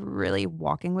season of like really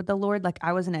walking with the Lord, like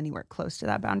I wasn't anywhere close to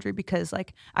that boundary because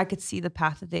like I could see the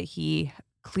path that he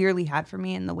clearly had for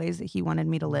me and the ways that he wanted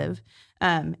me to live.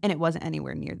 And it wasn't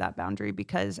anywhere near that boundary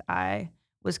because I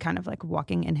was kind of like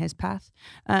walking in his path.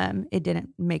 It didn't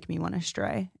make me want to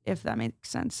stray, if that makes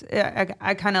sense.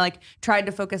 I kind of like tried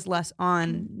to focus less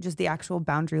on just the actual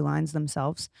boundary lines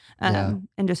themselves and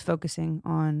just focusing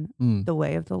on the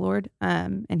way of the Lord.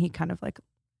 And he kind of like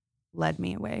led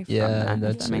me away from that.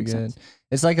 That's that makes sense.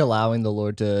 It's like allowing the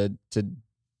Lord to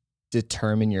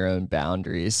determine your own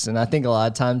boundaries. And I think a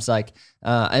lot of times like,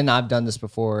 and I've done this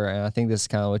before, and I think this is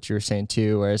kind of what you were saying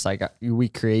too, where it's like we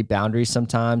create boundaries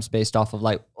sometimes based off of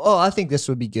like, oh, I think this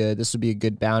would be good. This would be a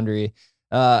good boundary.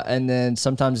 And then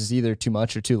sometimes it's either too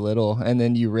much or too little. And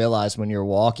then you realize when you're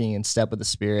walking in step with the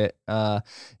Spirit,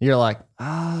 you're like,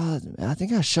 I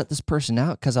think I shut this person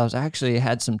out because I was actually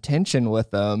had some tension with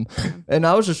them. And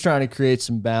I was just trying to create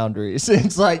some boundaries.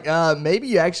 It's like, maybe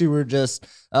you actually were just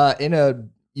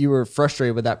you were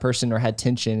frustrated with that person or had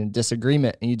tension and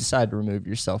disagreement and you decided to remove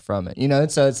yourself from it,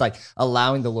 And so it's like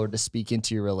allowing the Lord to speak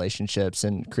into your relationships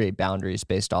and create boundaries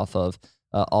based off of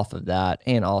that.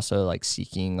 And also like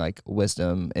seeking like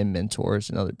wisdom and mentors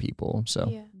and other people.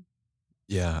 So,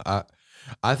 yeah,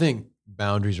 I think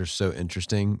boundaries are so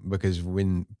interesting because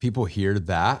when people hear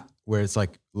that, where it's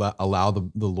like, allow the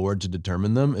Lord to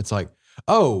determine them, it's like,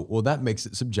 oh, well, that makes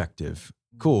it subjective.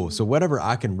 Cool. So whatever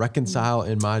I can reconcile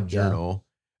in my journal,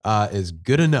 is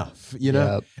good enough,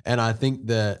 Yep. And I think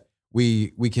that we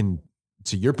can,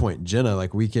 to your point, Jenna,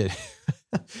 like we could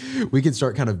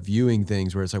start kind of viewing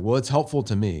things where it's like, well, it's helpful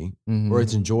to me or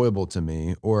it's enjoyable to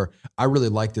me, or I really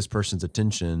like this person's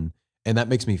attention and that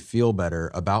makes me feel better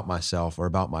about myself or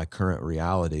about my current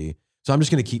reality. So I'm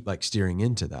just going to keep like steering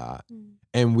into that.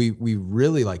 And we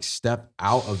really like step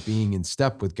out of being in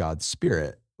step with God's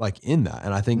Spirit, like in that.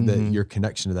 And I think that your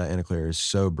connection to that, Anna Claire, is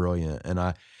so brilliant. And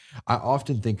I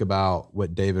often think about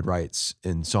what David writes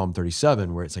in Psalm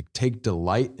 37, where it's like, take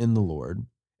delight in the Lord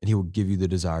and he will give you the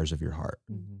desires of your heart.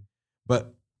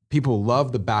 But people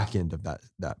love the back end of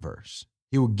that verse.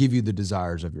 He will give you the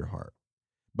desires of your heart.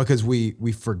 because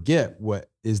we forget what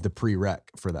is the prereq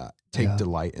for that. Take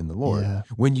delight in the Lord. Yeah.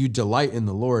 When you delight in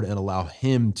the Lord and allow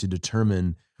him to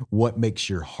determine what makes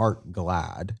your heart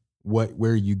glad,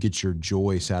 where you get your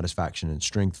joy, satisfaction, and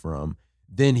strength from,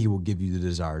 then he will give you the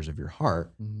desires of your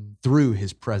heart through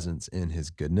his presence and his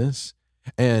goodness.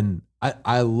 And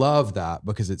I love that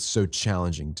because it's so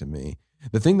challenging to me.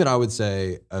 The thing that I would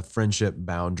say, a friendship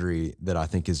boundary that I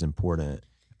think is important,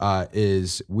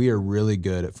 is we are really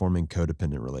good at forming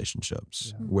codependent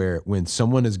relationships where when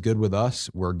someone is good with us,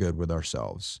 we're good with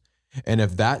ourselves. And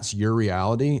if that's your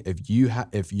reality,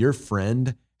 if your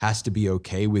friend has to be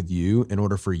okay with you in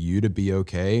order for you to be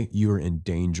okay, you are in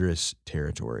dangerous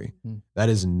territory. That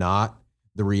is not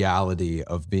the reality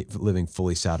of living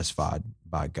fully satisfied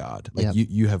by God. Like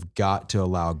you have got to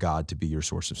allow God to be your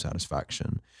source of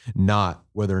satisfaction, not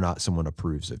whether or not someone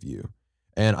approves of you.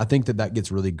 And I think that gets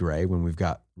really gray when we've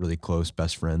got really close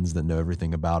best friends that know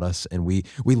everything about us, and we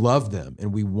love them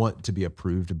and we want to be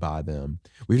approved by them.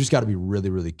 We've just got to be really,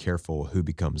 really careful who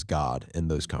becomes God in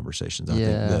those conversations. I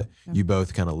think that you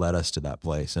both kind of led us to that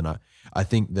place. And I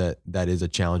think that is a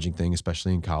challenging thing,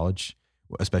 especially in college,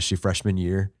 especially freshman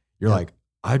year. You're like,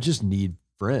 I just need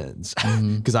friends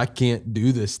because I can't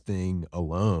do this thing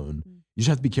alone. You just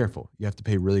have to be careful. You have to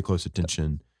pay really close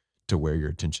attention to where your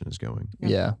attention is going.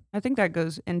 Yeah. I think that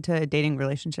goes into dating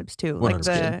relationships too. 100%. Like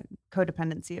the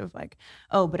codependency of like,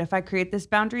 oh, but if I create this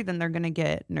boundary, then they're going to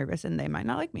get nervous and they might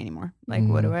not like me anymore. Like,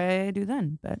 what do I do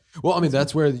then? But well, I mean,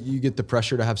 that's where you get the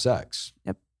pressure to have sex.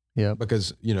 Yep. Yeah.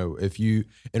 Because, if you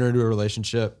enter into a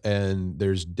relationship and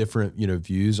there's different,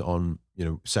 views on,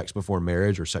 sex before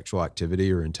marriage or sexual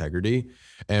activity or integrity,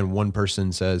 and one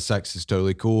person says sex is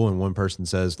totally cool and one person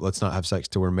says let's not have sex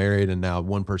till we're married, and now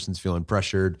one person's feeling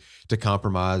pressured to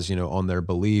compromise, on their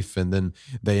belief, and then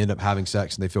they end up having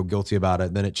sex and they feel guilty about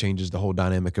it, then it changes the whole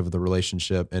dynamic of the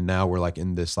relationship, and now we're like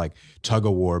in this like tug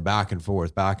of war back and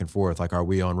forth, like, are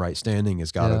we on right standing?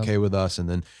 Is God okay with us? And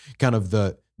then kind of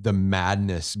the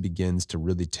madness begins to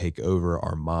really take over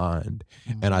our mind.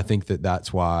 And I think that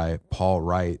that's why Paul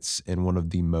writes in one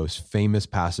of the most famous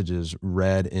passages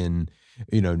read in,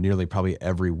 nearly probably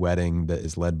every wedding that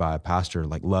is led by a pastor,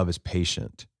 like love is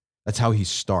patient. That's how he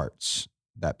starts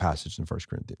that passage in 1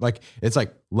 Corinthians. Like, it's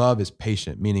like love is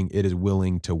patient, meaning it is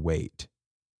willing to wait.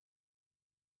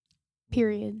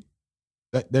 Period.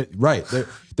 Right.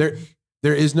 There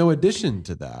is no addition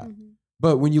to that.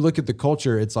 But when you look at the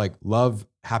culture, it's like love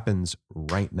happens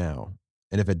right now.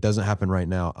 And if it doesn't happen right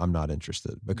now, I'm not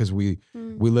interested, because we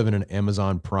live in an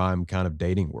Amazon Prime kind of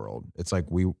dating world. It's like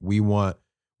we want,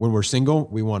 when we're single,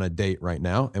 we want to date right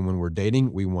now. And when we're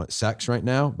dating, we want sex right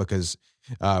now because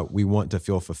we want to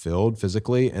feel fulfilled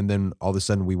physically. And then all of a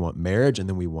sudden we want marriage, and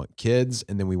then we want kids,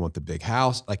 and then we want the big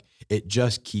house. Like, it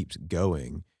just keeps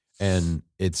going. And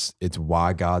it's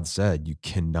why God said, you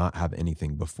cannot have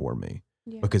anything before me.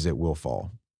 Because it will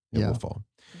fall. It will fall.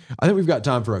 I think we've got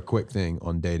time for a quick thing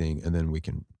on dating, and then we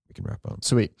can wrap up.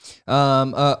 Sweet.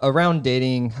 Around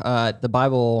dating, the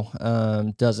Bible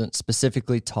doesn't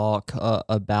specifically talk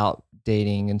about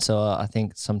dating, and so I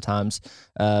think sometimes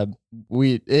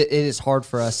it is hard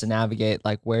for us to navigate,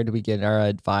 like, where do we get our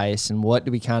advice and what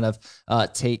do we kind of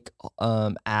take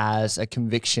as a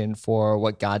conviction for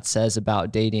what God says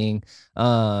about dating,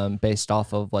 based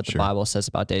off of what the Bible says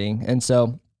about dating. And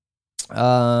so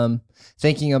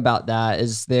thinking about that,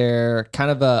 is there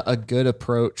kind of a good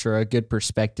approach or a good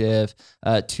perspective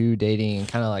to dating, and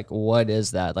kind of like, what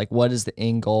is that? Like, what is the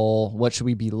end goal? What should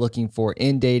we be looking for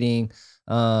in dating?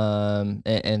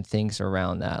 And things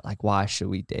around that, like, why should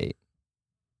we date?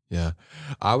 Yeah,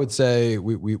 I would say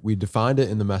we defined it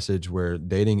in the message where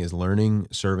dating is learning,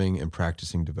 serving, and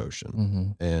practicing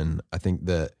devotion. And I think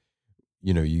that,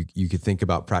 you could think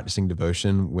about practicing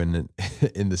devotion when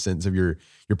in the sense of you're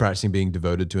practicing being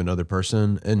devoted to another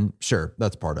person. And sure,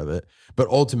 that's part of it. But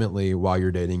ultimately, while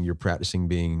you're dating, you're practicing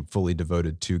being fully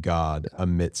devoted to God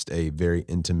amidst a very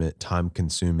intimate,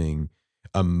 time-consuming,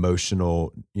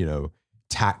 emotional,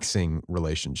 taxing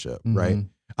relationship, right?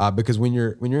 Because when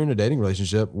you're in a dating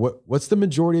relationship, what's the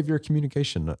majority of your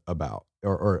communication about,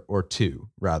 or to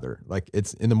rather? Like,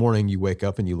 it's in the morning, you wake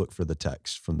up and you look for the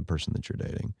text from the person that you're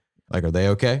dating. Like, are they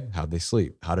okay? How'd they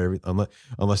sleep?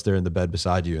 Unless they're in the bed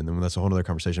beside you, and then that's a whole other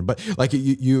conversation. But like,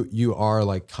 you are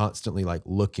like constantly like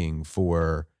looking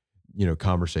for,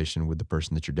 conversation with the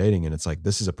person that you're dating, and it's like,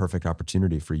 this is a perfect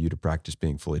opportunity for you to practice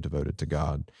being fully devoted to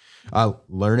God.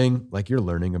 Learning, like, you're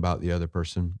learning about the other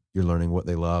person, you're learning what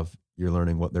they love, you're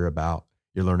learning what they're about,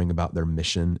 you're learning about their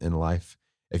mission in life.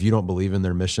 If you don't believe in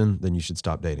their mission, then you should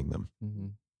stop dating them.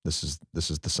 This is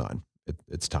the sign.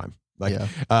 It's time. Like,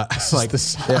 Yeah. like the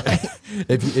sign.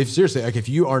 if seriously, like if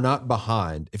you are not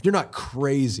behind, if you're not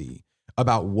crazy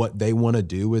about what they want to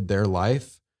do with their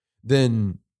life,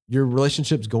 then your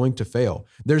relationship's going to fail.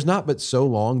 There's not but so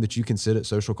long that you can sit at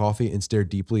social coffee and stare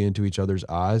deeply into each other's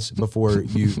eyes before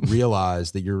you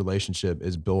realize that your relationship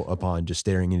is built upon just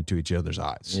staring into each other's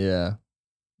eyes. Yeah.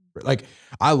 Like,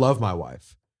 I love my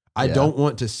wife. I Yeah. don't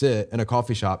want to sit in a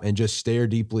coffee shop and just stare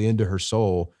deeply into her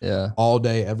soul Yeah. all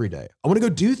day, every day. I want to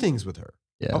go do things with her.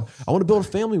 Yeah. I want to build a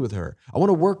family with her. I want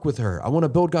to work with her. I want to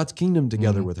build God's kingdom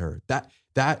together Mhm. with her.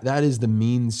 That is the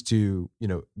means to,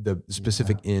 the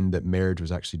specific end that marriage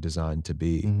was actually designed to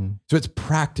be. Mhm. So it's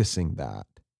practicing that.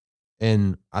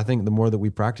 And I think the more that we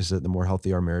practice it, the more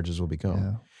healthy our marriages will become.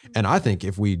 Yeah. And I think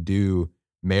if we do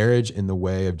marriage in the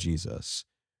way of Jesus,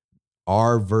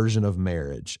 our version of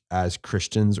marriage as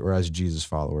Christians or as Jesus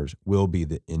followers will be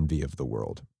the envy of the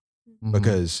world, Mhm.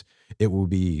 because it will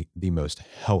be the most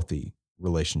healthy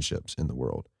relationships in the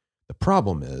world. The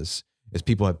problem is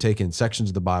people have taken sections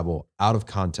of the Bible out of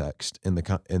context in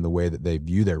the way that they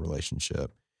view their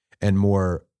relationship, and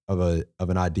more of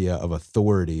an idea of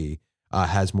authority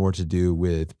has more to do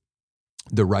with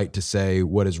the right to say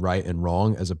what is right and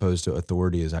wrong, as opposed to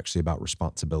authority is actually about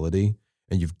responsibility.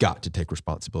 And you've got to take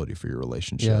responsibility for your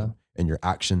relationship Yeah. and your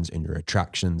actions and your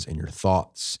attractions and your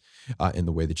thoughts in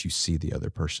the way that you see the other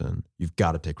person. You've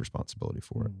got to take responsibility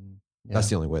for it. Mhm. Yeah. That's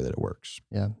the only way that it works.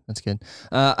 Yeah, that's good.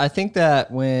 I think that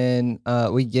when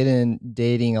we get in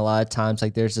dating, a lot of times,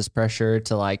 like, there's this pressure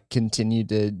to like continue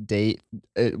to date.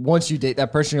 Once you date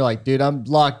that person, you're like, dude, I'm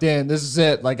locked in. This is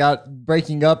it. Like,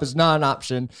 breaking up is not an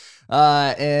option.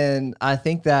 And I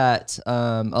think that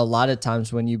a lot of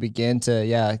times when you begin to,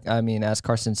 as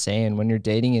Carson's saying, when you're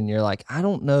dating and you're like, I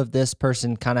don't know if this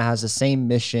person kind of has the same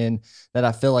mission that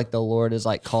I feel like the Lord is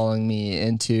like calling me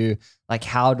into. Like,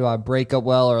 how do I break up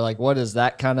well? Or like, what does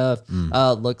that kind of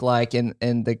look like? And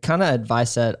the kind of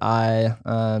advice that I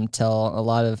tell a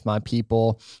lot of my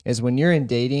people is, when you're in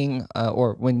dating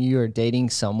or when you are dating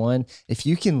someone, if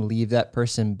you can leave that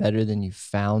person better than you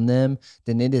found them,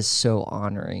 then it is so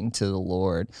honoring to the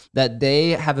Lord that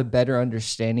they have a better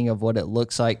understanding of what it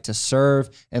looks like to serve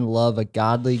and love a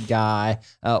godly guy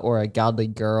or a godly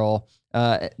girl,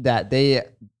 that they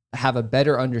have a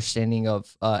better understanding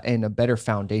of and a better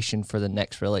foundation for the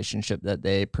next relationship that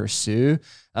they pursue,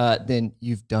 then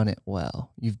you've done it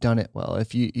well. You've done it well.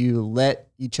 If you let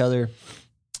each other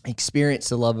experience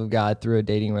the love of God through a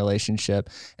dating relationship,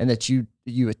 and that you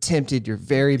attempted your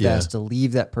very best to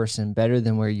leave that person better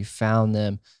than where you found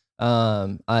them,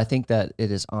 I think that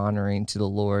it is honoring to the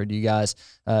Lord. You guys,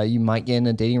 you might get in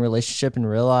a dating relationship and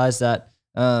realize that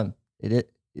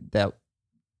that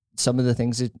some of the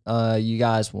things that you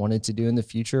guys wanted to do in the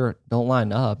future don't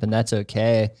line up, and that's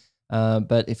okay.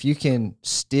 But if you can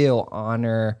still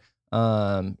honor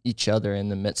each other in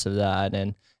the midst of that,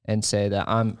 and say that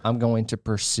I'm going to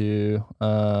pursue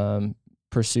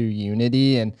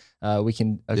unity, and we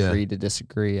can agree to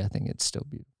disagree, I think it's still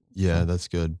beautiful. Yeah, that's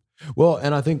good. Well,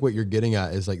 and I think what you're getting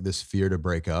at is like this fear to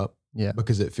break up. Yeah.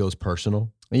 Because it feels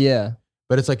personal. Yeah.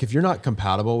 But it's like, if you're not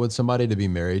compatible with somebody to be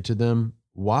married to them,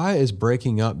 why is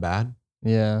breaking up bad?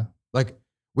 Yeah. Like,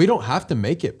 we don't have to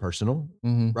make it personal,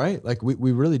 right? Like,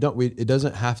 we really don't. It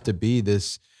doesn't have to be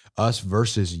this us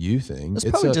versus you thing. It's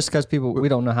probably just because we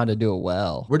don't know how to do it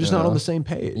well. We're just not on the same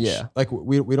page. Yeah. Like,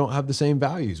 we don't have the same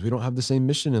values. We don't have the same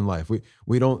mission in life.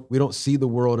 We don't see the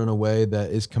world in a way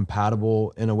that is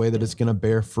compatible, in a way that it's going to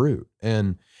bear fruit.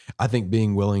 And I think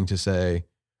being willing to say,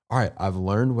 all right, I've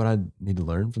learned what I need to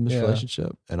learn from this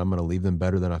relationship, and I'm going to leave them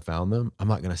better than I found them. I'm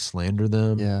not going to slander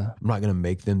them. Yeah. I'm not going to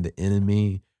make them the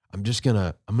enemy. I'm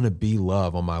going to be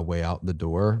love on my way out the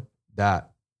door.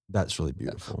 That's really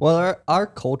beautiful. Well, our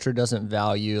culture doesn't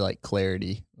value like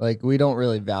clarity. Like, we don't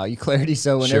really value clarity.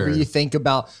 So whenever you think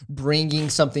about bringing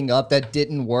something up that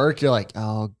didn't work, you're like,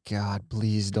 oh God,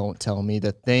 please don't tell me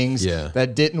the things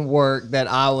that didn't work that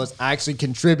I was actually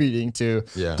contributing to.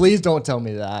 Yeah. Please don't tell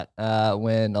me that.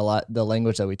 When the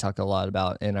language that we talk a lot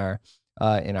about in our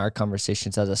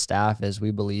conversations as a staff is,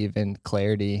 we believe in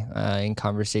clarity in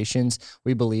conversations.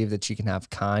 We believe that you can have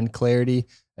kind clarity,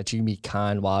 that you can be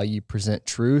kind while you present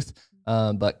truth,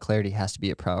 but clarity has to be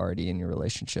a priority in your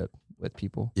relationship with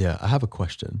people. Yeah, I have a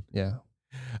question. Yeah.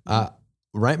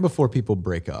 Right before people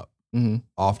break up, Mm-hmm.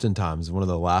 oftentimes one of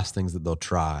the last things that they'll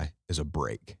try is a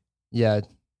break. Yeah.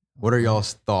 What are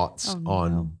y'all's thoughts Oh, no.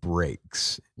 on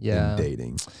breaks Yeah. in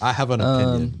dating? I have an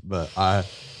opinion, but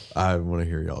I want to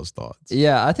hear y'all's thoughts.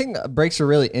 Yeah, I think breaks are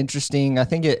really interesting. I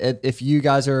think if you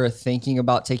guys are thinking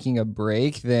about taking a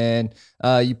break, then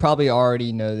you probably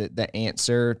already know that the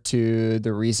answer to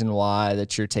the reason why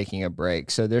that you're taking a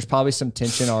break. So there's probably some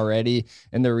tension already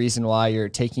in the reason why you're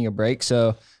taking a break.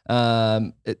 So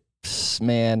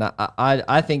man,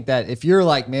 I think that if you're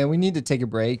like, man, we need to take a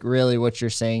break, really what you're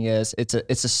saying is it's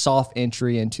a soft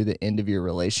entry into the end of your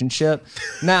relationship.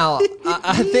 Now,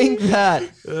 I think that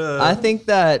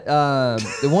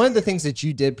one of the things that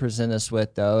you did present us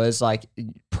with though is like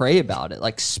pray about it,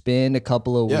 like spend a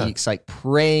couple of weeks like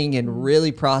praying and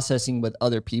really processing with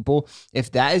other people.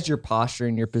 If that is your posture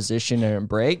and your position in a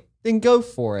break, then go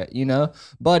for it, you know?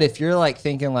 But if you're like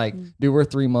thinking like, dude, we're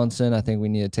 3 months in, I think we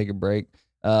need to take a break.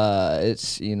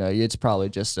 It's probably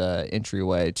just a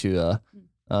entryway to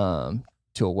a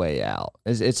way out.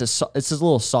 It's a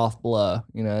little soft blow,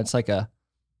 you know. It's like a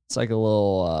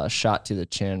little shot to the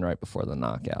chin right before the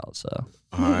knockout. So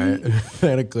all right,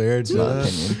 kind of clear. It's my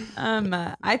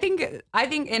opinion. I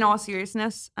think in all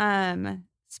seriousness,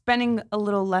 spending a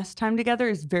little less time together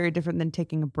is very different than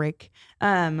taking a break.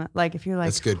 Like if you're like,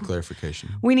 that's good clarification.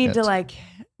 We need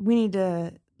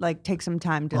to take some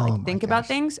time to think about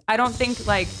things. I don't think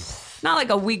not like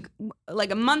a week,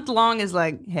 like a month long is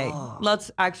like, hey,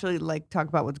 let's actually like talk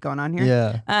about what's going on here.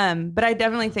 Yeah. But I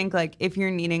definitely think like if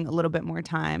you're needing a little bit more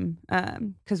time,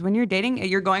 because when you're dating,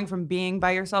 you're going from being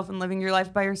by yourself and living your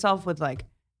life by yourself with like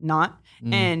not,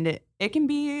 and it can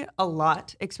be a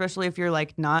lot, especially if you're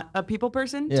like not a people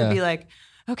person to be like,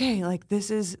 okay, like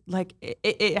this is like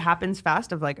it happens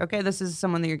fast of like, okay, this is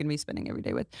someone that you're gonna be spending every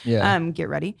day with. Yeah. Get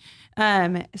ready.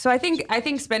 So I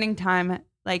think spending time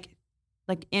like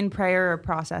in prayer or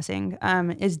processing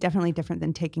is definitely different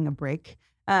than taking a break.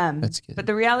 That's good. But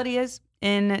the reality is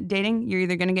in dating, you're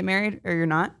either gonna get married or you're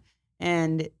not.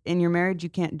 And in your marriage, you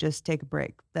can't just take a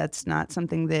break. That's not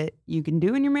something that you can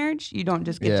do in your marriage. You don't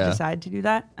just get to decide to do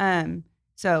that.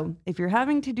 So if you're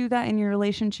having to do that in your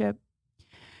relationship,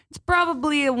 it's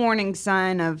probably a warning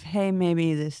sign of, hey,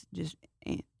 maybe this just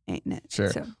ain't it. Sure.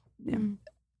 So, yeah.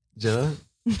 Jenna?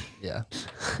 Yeah.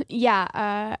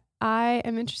 Yeah. I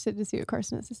am interested to see what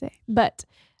Carson has to say. But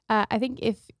I think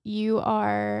if you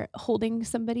are holding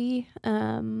somebody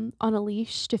on a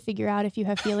leash to figure out if you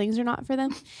have feelings or not for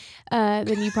them,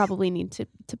 then you probably need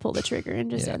to pull the trigger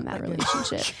and just end that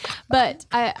relationship. But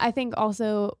I think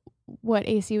also what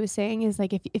AC was saying is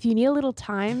like if you need a little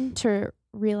time to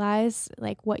realize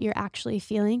like what you're actually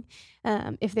feeling,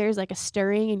 if there's like a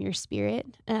stirring in your spirit,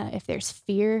 if there's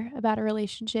fear about a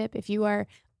relationship, if you are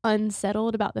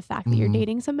unsettled about the fact that you're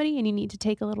dating somebody and you need to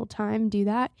take a little time, do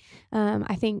that.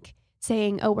 I think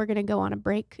saying, oh, we're going to go on a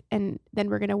break and then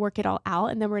we're going to work it all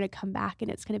out and then we're going to come back and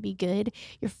it's going to be good,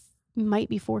 you might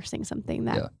be forcing something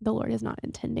that the Lord is not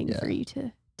intending for you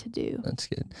to do. That's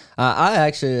good. I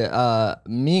actually,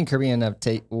 me and Caribbean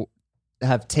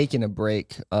have taken a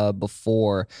break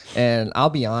before, and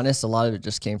I'll be honest, a lot of it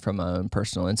just came from my own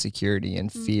personal insecurity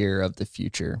and fear of the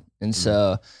future. And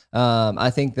so I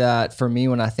think that for me,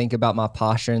 when I think about my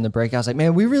posture in the break, I was like,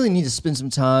 man, we really need to spend some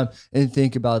time and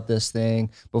think about this thing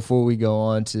before we go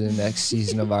on to the next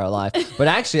season of our life. But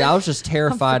actually, I was just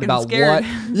terrified about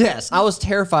I was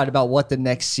terrified about what the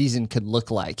next season could look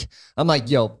like. I'm like,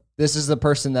 yo, this is the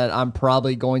person that I'm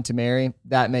probably going to marry.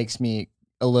 That makes me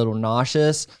a little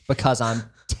nauseous because I'm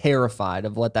terrified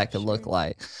of what that could look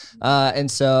like. And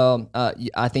so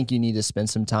I think you need to spend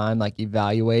some time like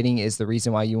evaluating, is the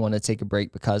reason why you want to take a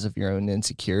break because of your own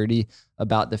insecurity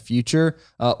about the future?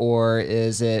 Or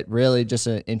is it really just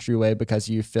an entryway because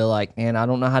you feel like, man, I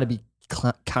don't know how to be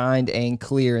kind and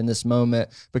clear in this moment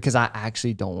because I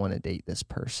actually don't want to date this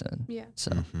person. Yeah.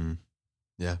 So.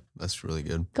 Yeah, that's really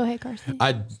good. Go ahead, Carson.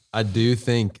 I do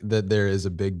think that there is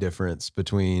a big difference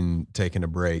between taking a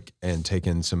break and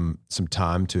taking some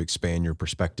time to expand your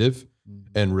perspective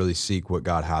and really seek what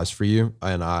God has for you.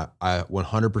 And I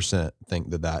 100%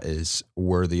 think that is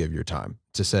worthy of your time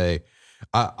to say,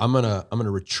 I'm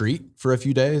gonna retreat for a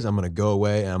few days. I'm gonna go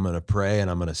away and I'm gonna pray and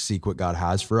I'm gonna seek what God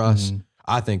has for us.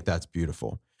 I think that's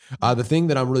beautiful. The thing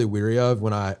that I'm really weary of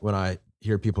when I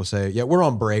hear people say, yeah, we're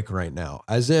on break right now,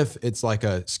 as if it's like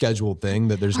a scheduled thing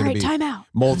that there's going to be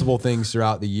multiple things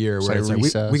throughout the year where it's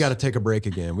like, we got to take a break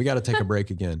again. We got to take a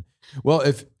break again. Well,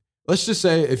 let's just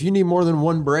say if you need more than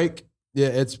one break,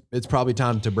 it's probably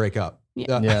time to break up.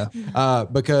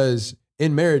 Because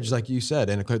in marriage, like you said,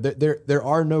 and there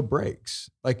are no breaks.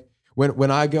 Like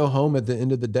when I go home at the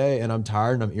end of the day and I'm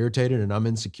tired and I'm irritated and I'm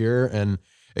insecure and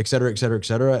et cetera, et cetera, et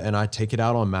cetera, and I take it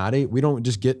out on Maddie, we don't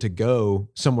just get to go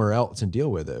somewhere else and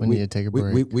deal with it. We need to take a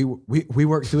break. We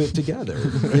work through it together.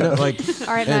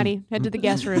 All right, Maddie, head to the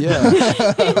guest room.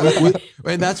 Yeah.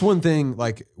 And that's one thing,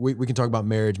 like we can talk about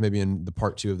marriage maybe in the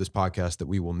part 2 of this podcast that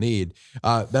we will need.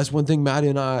 That's one thing Maddie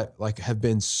and I like have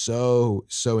been so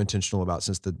intentional about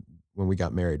since when we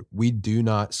got married. We do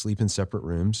not sleep in separate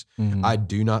rooms. Mm-hmm. I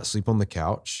do not sleep on the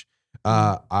couch.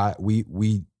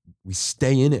 We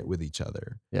stay in it with each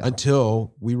other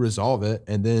until we resolve it,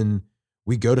 and then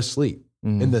we go to sleep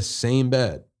in the same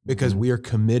bed because we are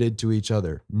committed to each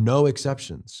other. No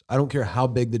exceptions. I don't care how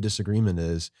big the disagreement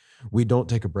is. We don't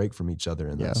take a break from each other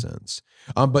in that sense.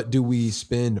 But do we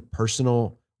spend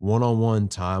personal one-on-one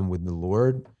time with the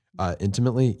Lord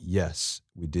intimately? Yes,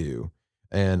 we do.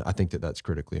 And I think that that's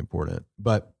critically important.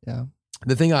 But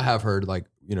the thing I have heard, like,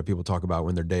 people talk about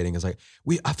when they're dating is like,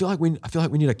 I feel like we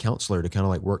need a counselor to kind of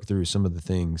like work through some of the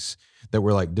things that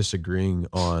we're like disagreeing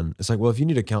on. It's like, well, if you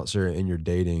need a counselor and you're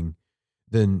dating,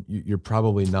 then you're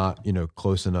probably not,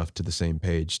 close enough to the same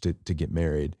page to get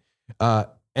married.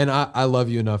 And I love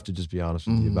you enough to just be honest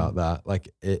with you about that. Like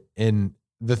and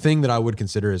the thing that I would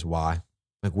consider is why,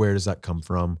 like, where does that come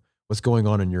from? What's going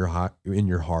on in your heart?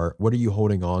 What are you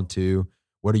holding on to?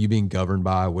 What are you being governed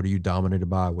by? What are you dominated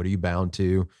by? What are you bound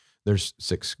to? There's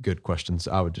 6 good questions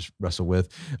I would just wrestle with.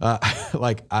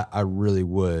 I really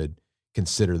would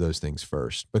consider those things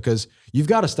first, because you've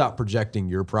got to stop projecting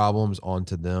your problems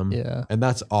onto them. Yeah. And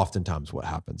that's oftentimes what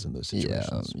happens in those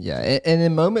situations. Yeah. And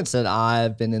in moments that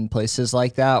I've been in places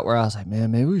like that where I was like,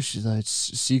 man, maybe we should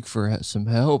seek for some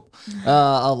help.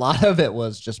 A lot of it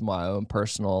was just my own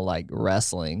personal like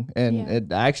wrestling. And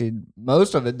it actually,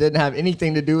 most of it didn't have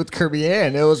anything to do with Kirby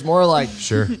Ann. It was more like,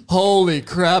 sure, holy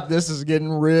crap, this is getting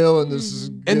real. And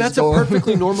that's a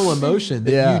perfectly normal emotion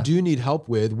that you do need help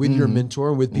with your mentor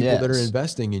and with people that are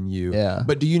investing in you. Yeah.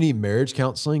 But do you need marriage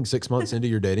counseling 6 months into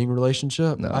your dating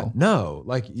relationship? No. No.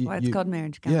 Like that's why it's called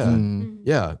marriage counseling.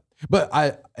 Yeah. But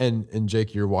and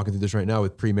Jake, you're walking through this right now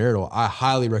with premarital. I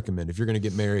highly recommend, if you're going to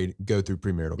get married, go through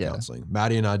premarital counseling.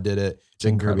 Maddie and I did it.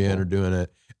 Jake and Kirby Ann are doing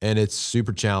it. And it's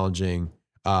super challenging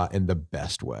in the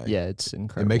best way. Yeah, it's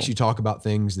incredible. It makes you talk about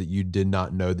things that you did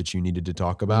not know that you needed to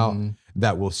talk about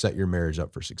that will set your marriage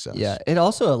up for success. Yeah, it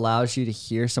also allows you to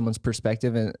hear someone's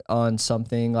perspective on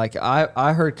something. Like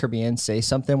I heard Kirby Ann say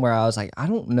something where I was like, I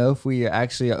don't know if we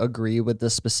actually agree with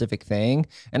this specific thing.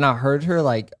 And I heard her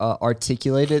like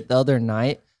articulate it the other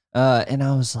night. And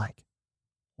I was like,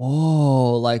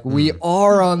 whoa, like we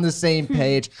are on the same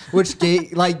page, which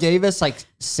gave us like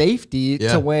safety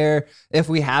to where if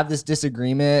we have this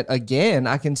disagreement again,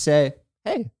 I can say,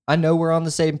 hey, I know we're on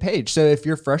the same page. So if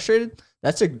you're frustrated,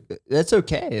 that's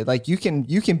okay. Like you can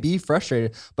be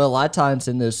frustrated, but a lot of times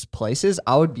in those places,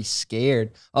 I would be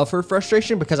scared of her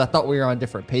frustration because I thought we were on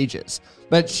different pages.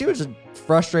 But she was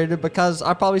frustrated because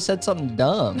I probably said something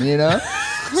dumb,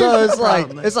 So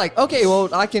it's like, okay,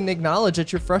 well, I can acknowledge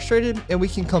that you're frustrated, and we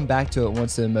can come back to it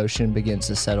once the emotion begins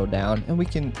to settle down, and we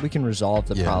can resolve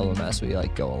the problem as we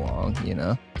like go along,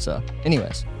 So,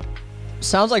 anyways.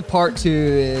 Sounds like part 2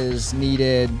 is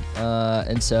needed,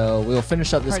 and so we'll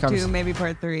finish up this conversation. Part 2, maybe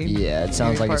part 3. Yeah, it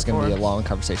sounds like it's going to be a long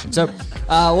conversation. So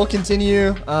we'll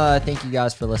continue. Thank you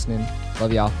guys for listening.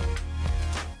 Love y'all.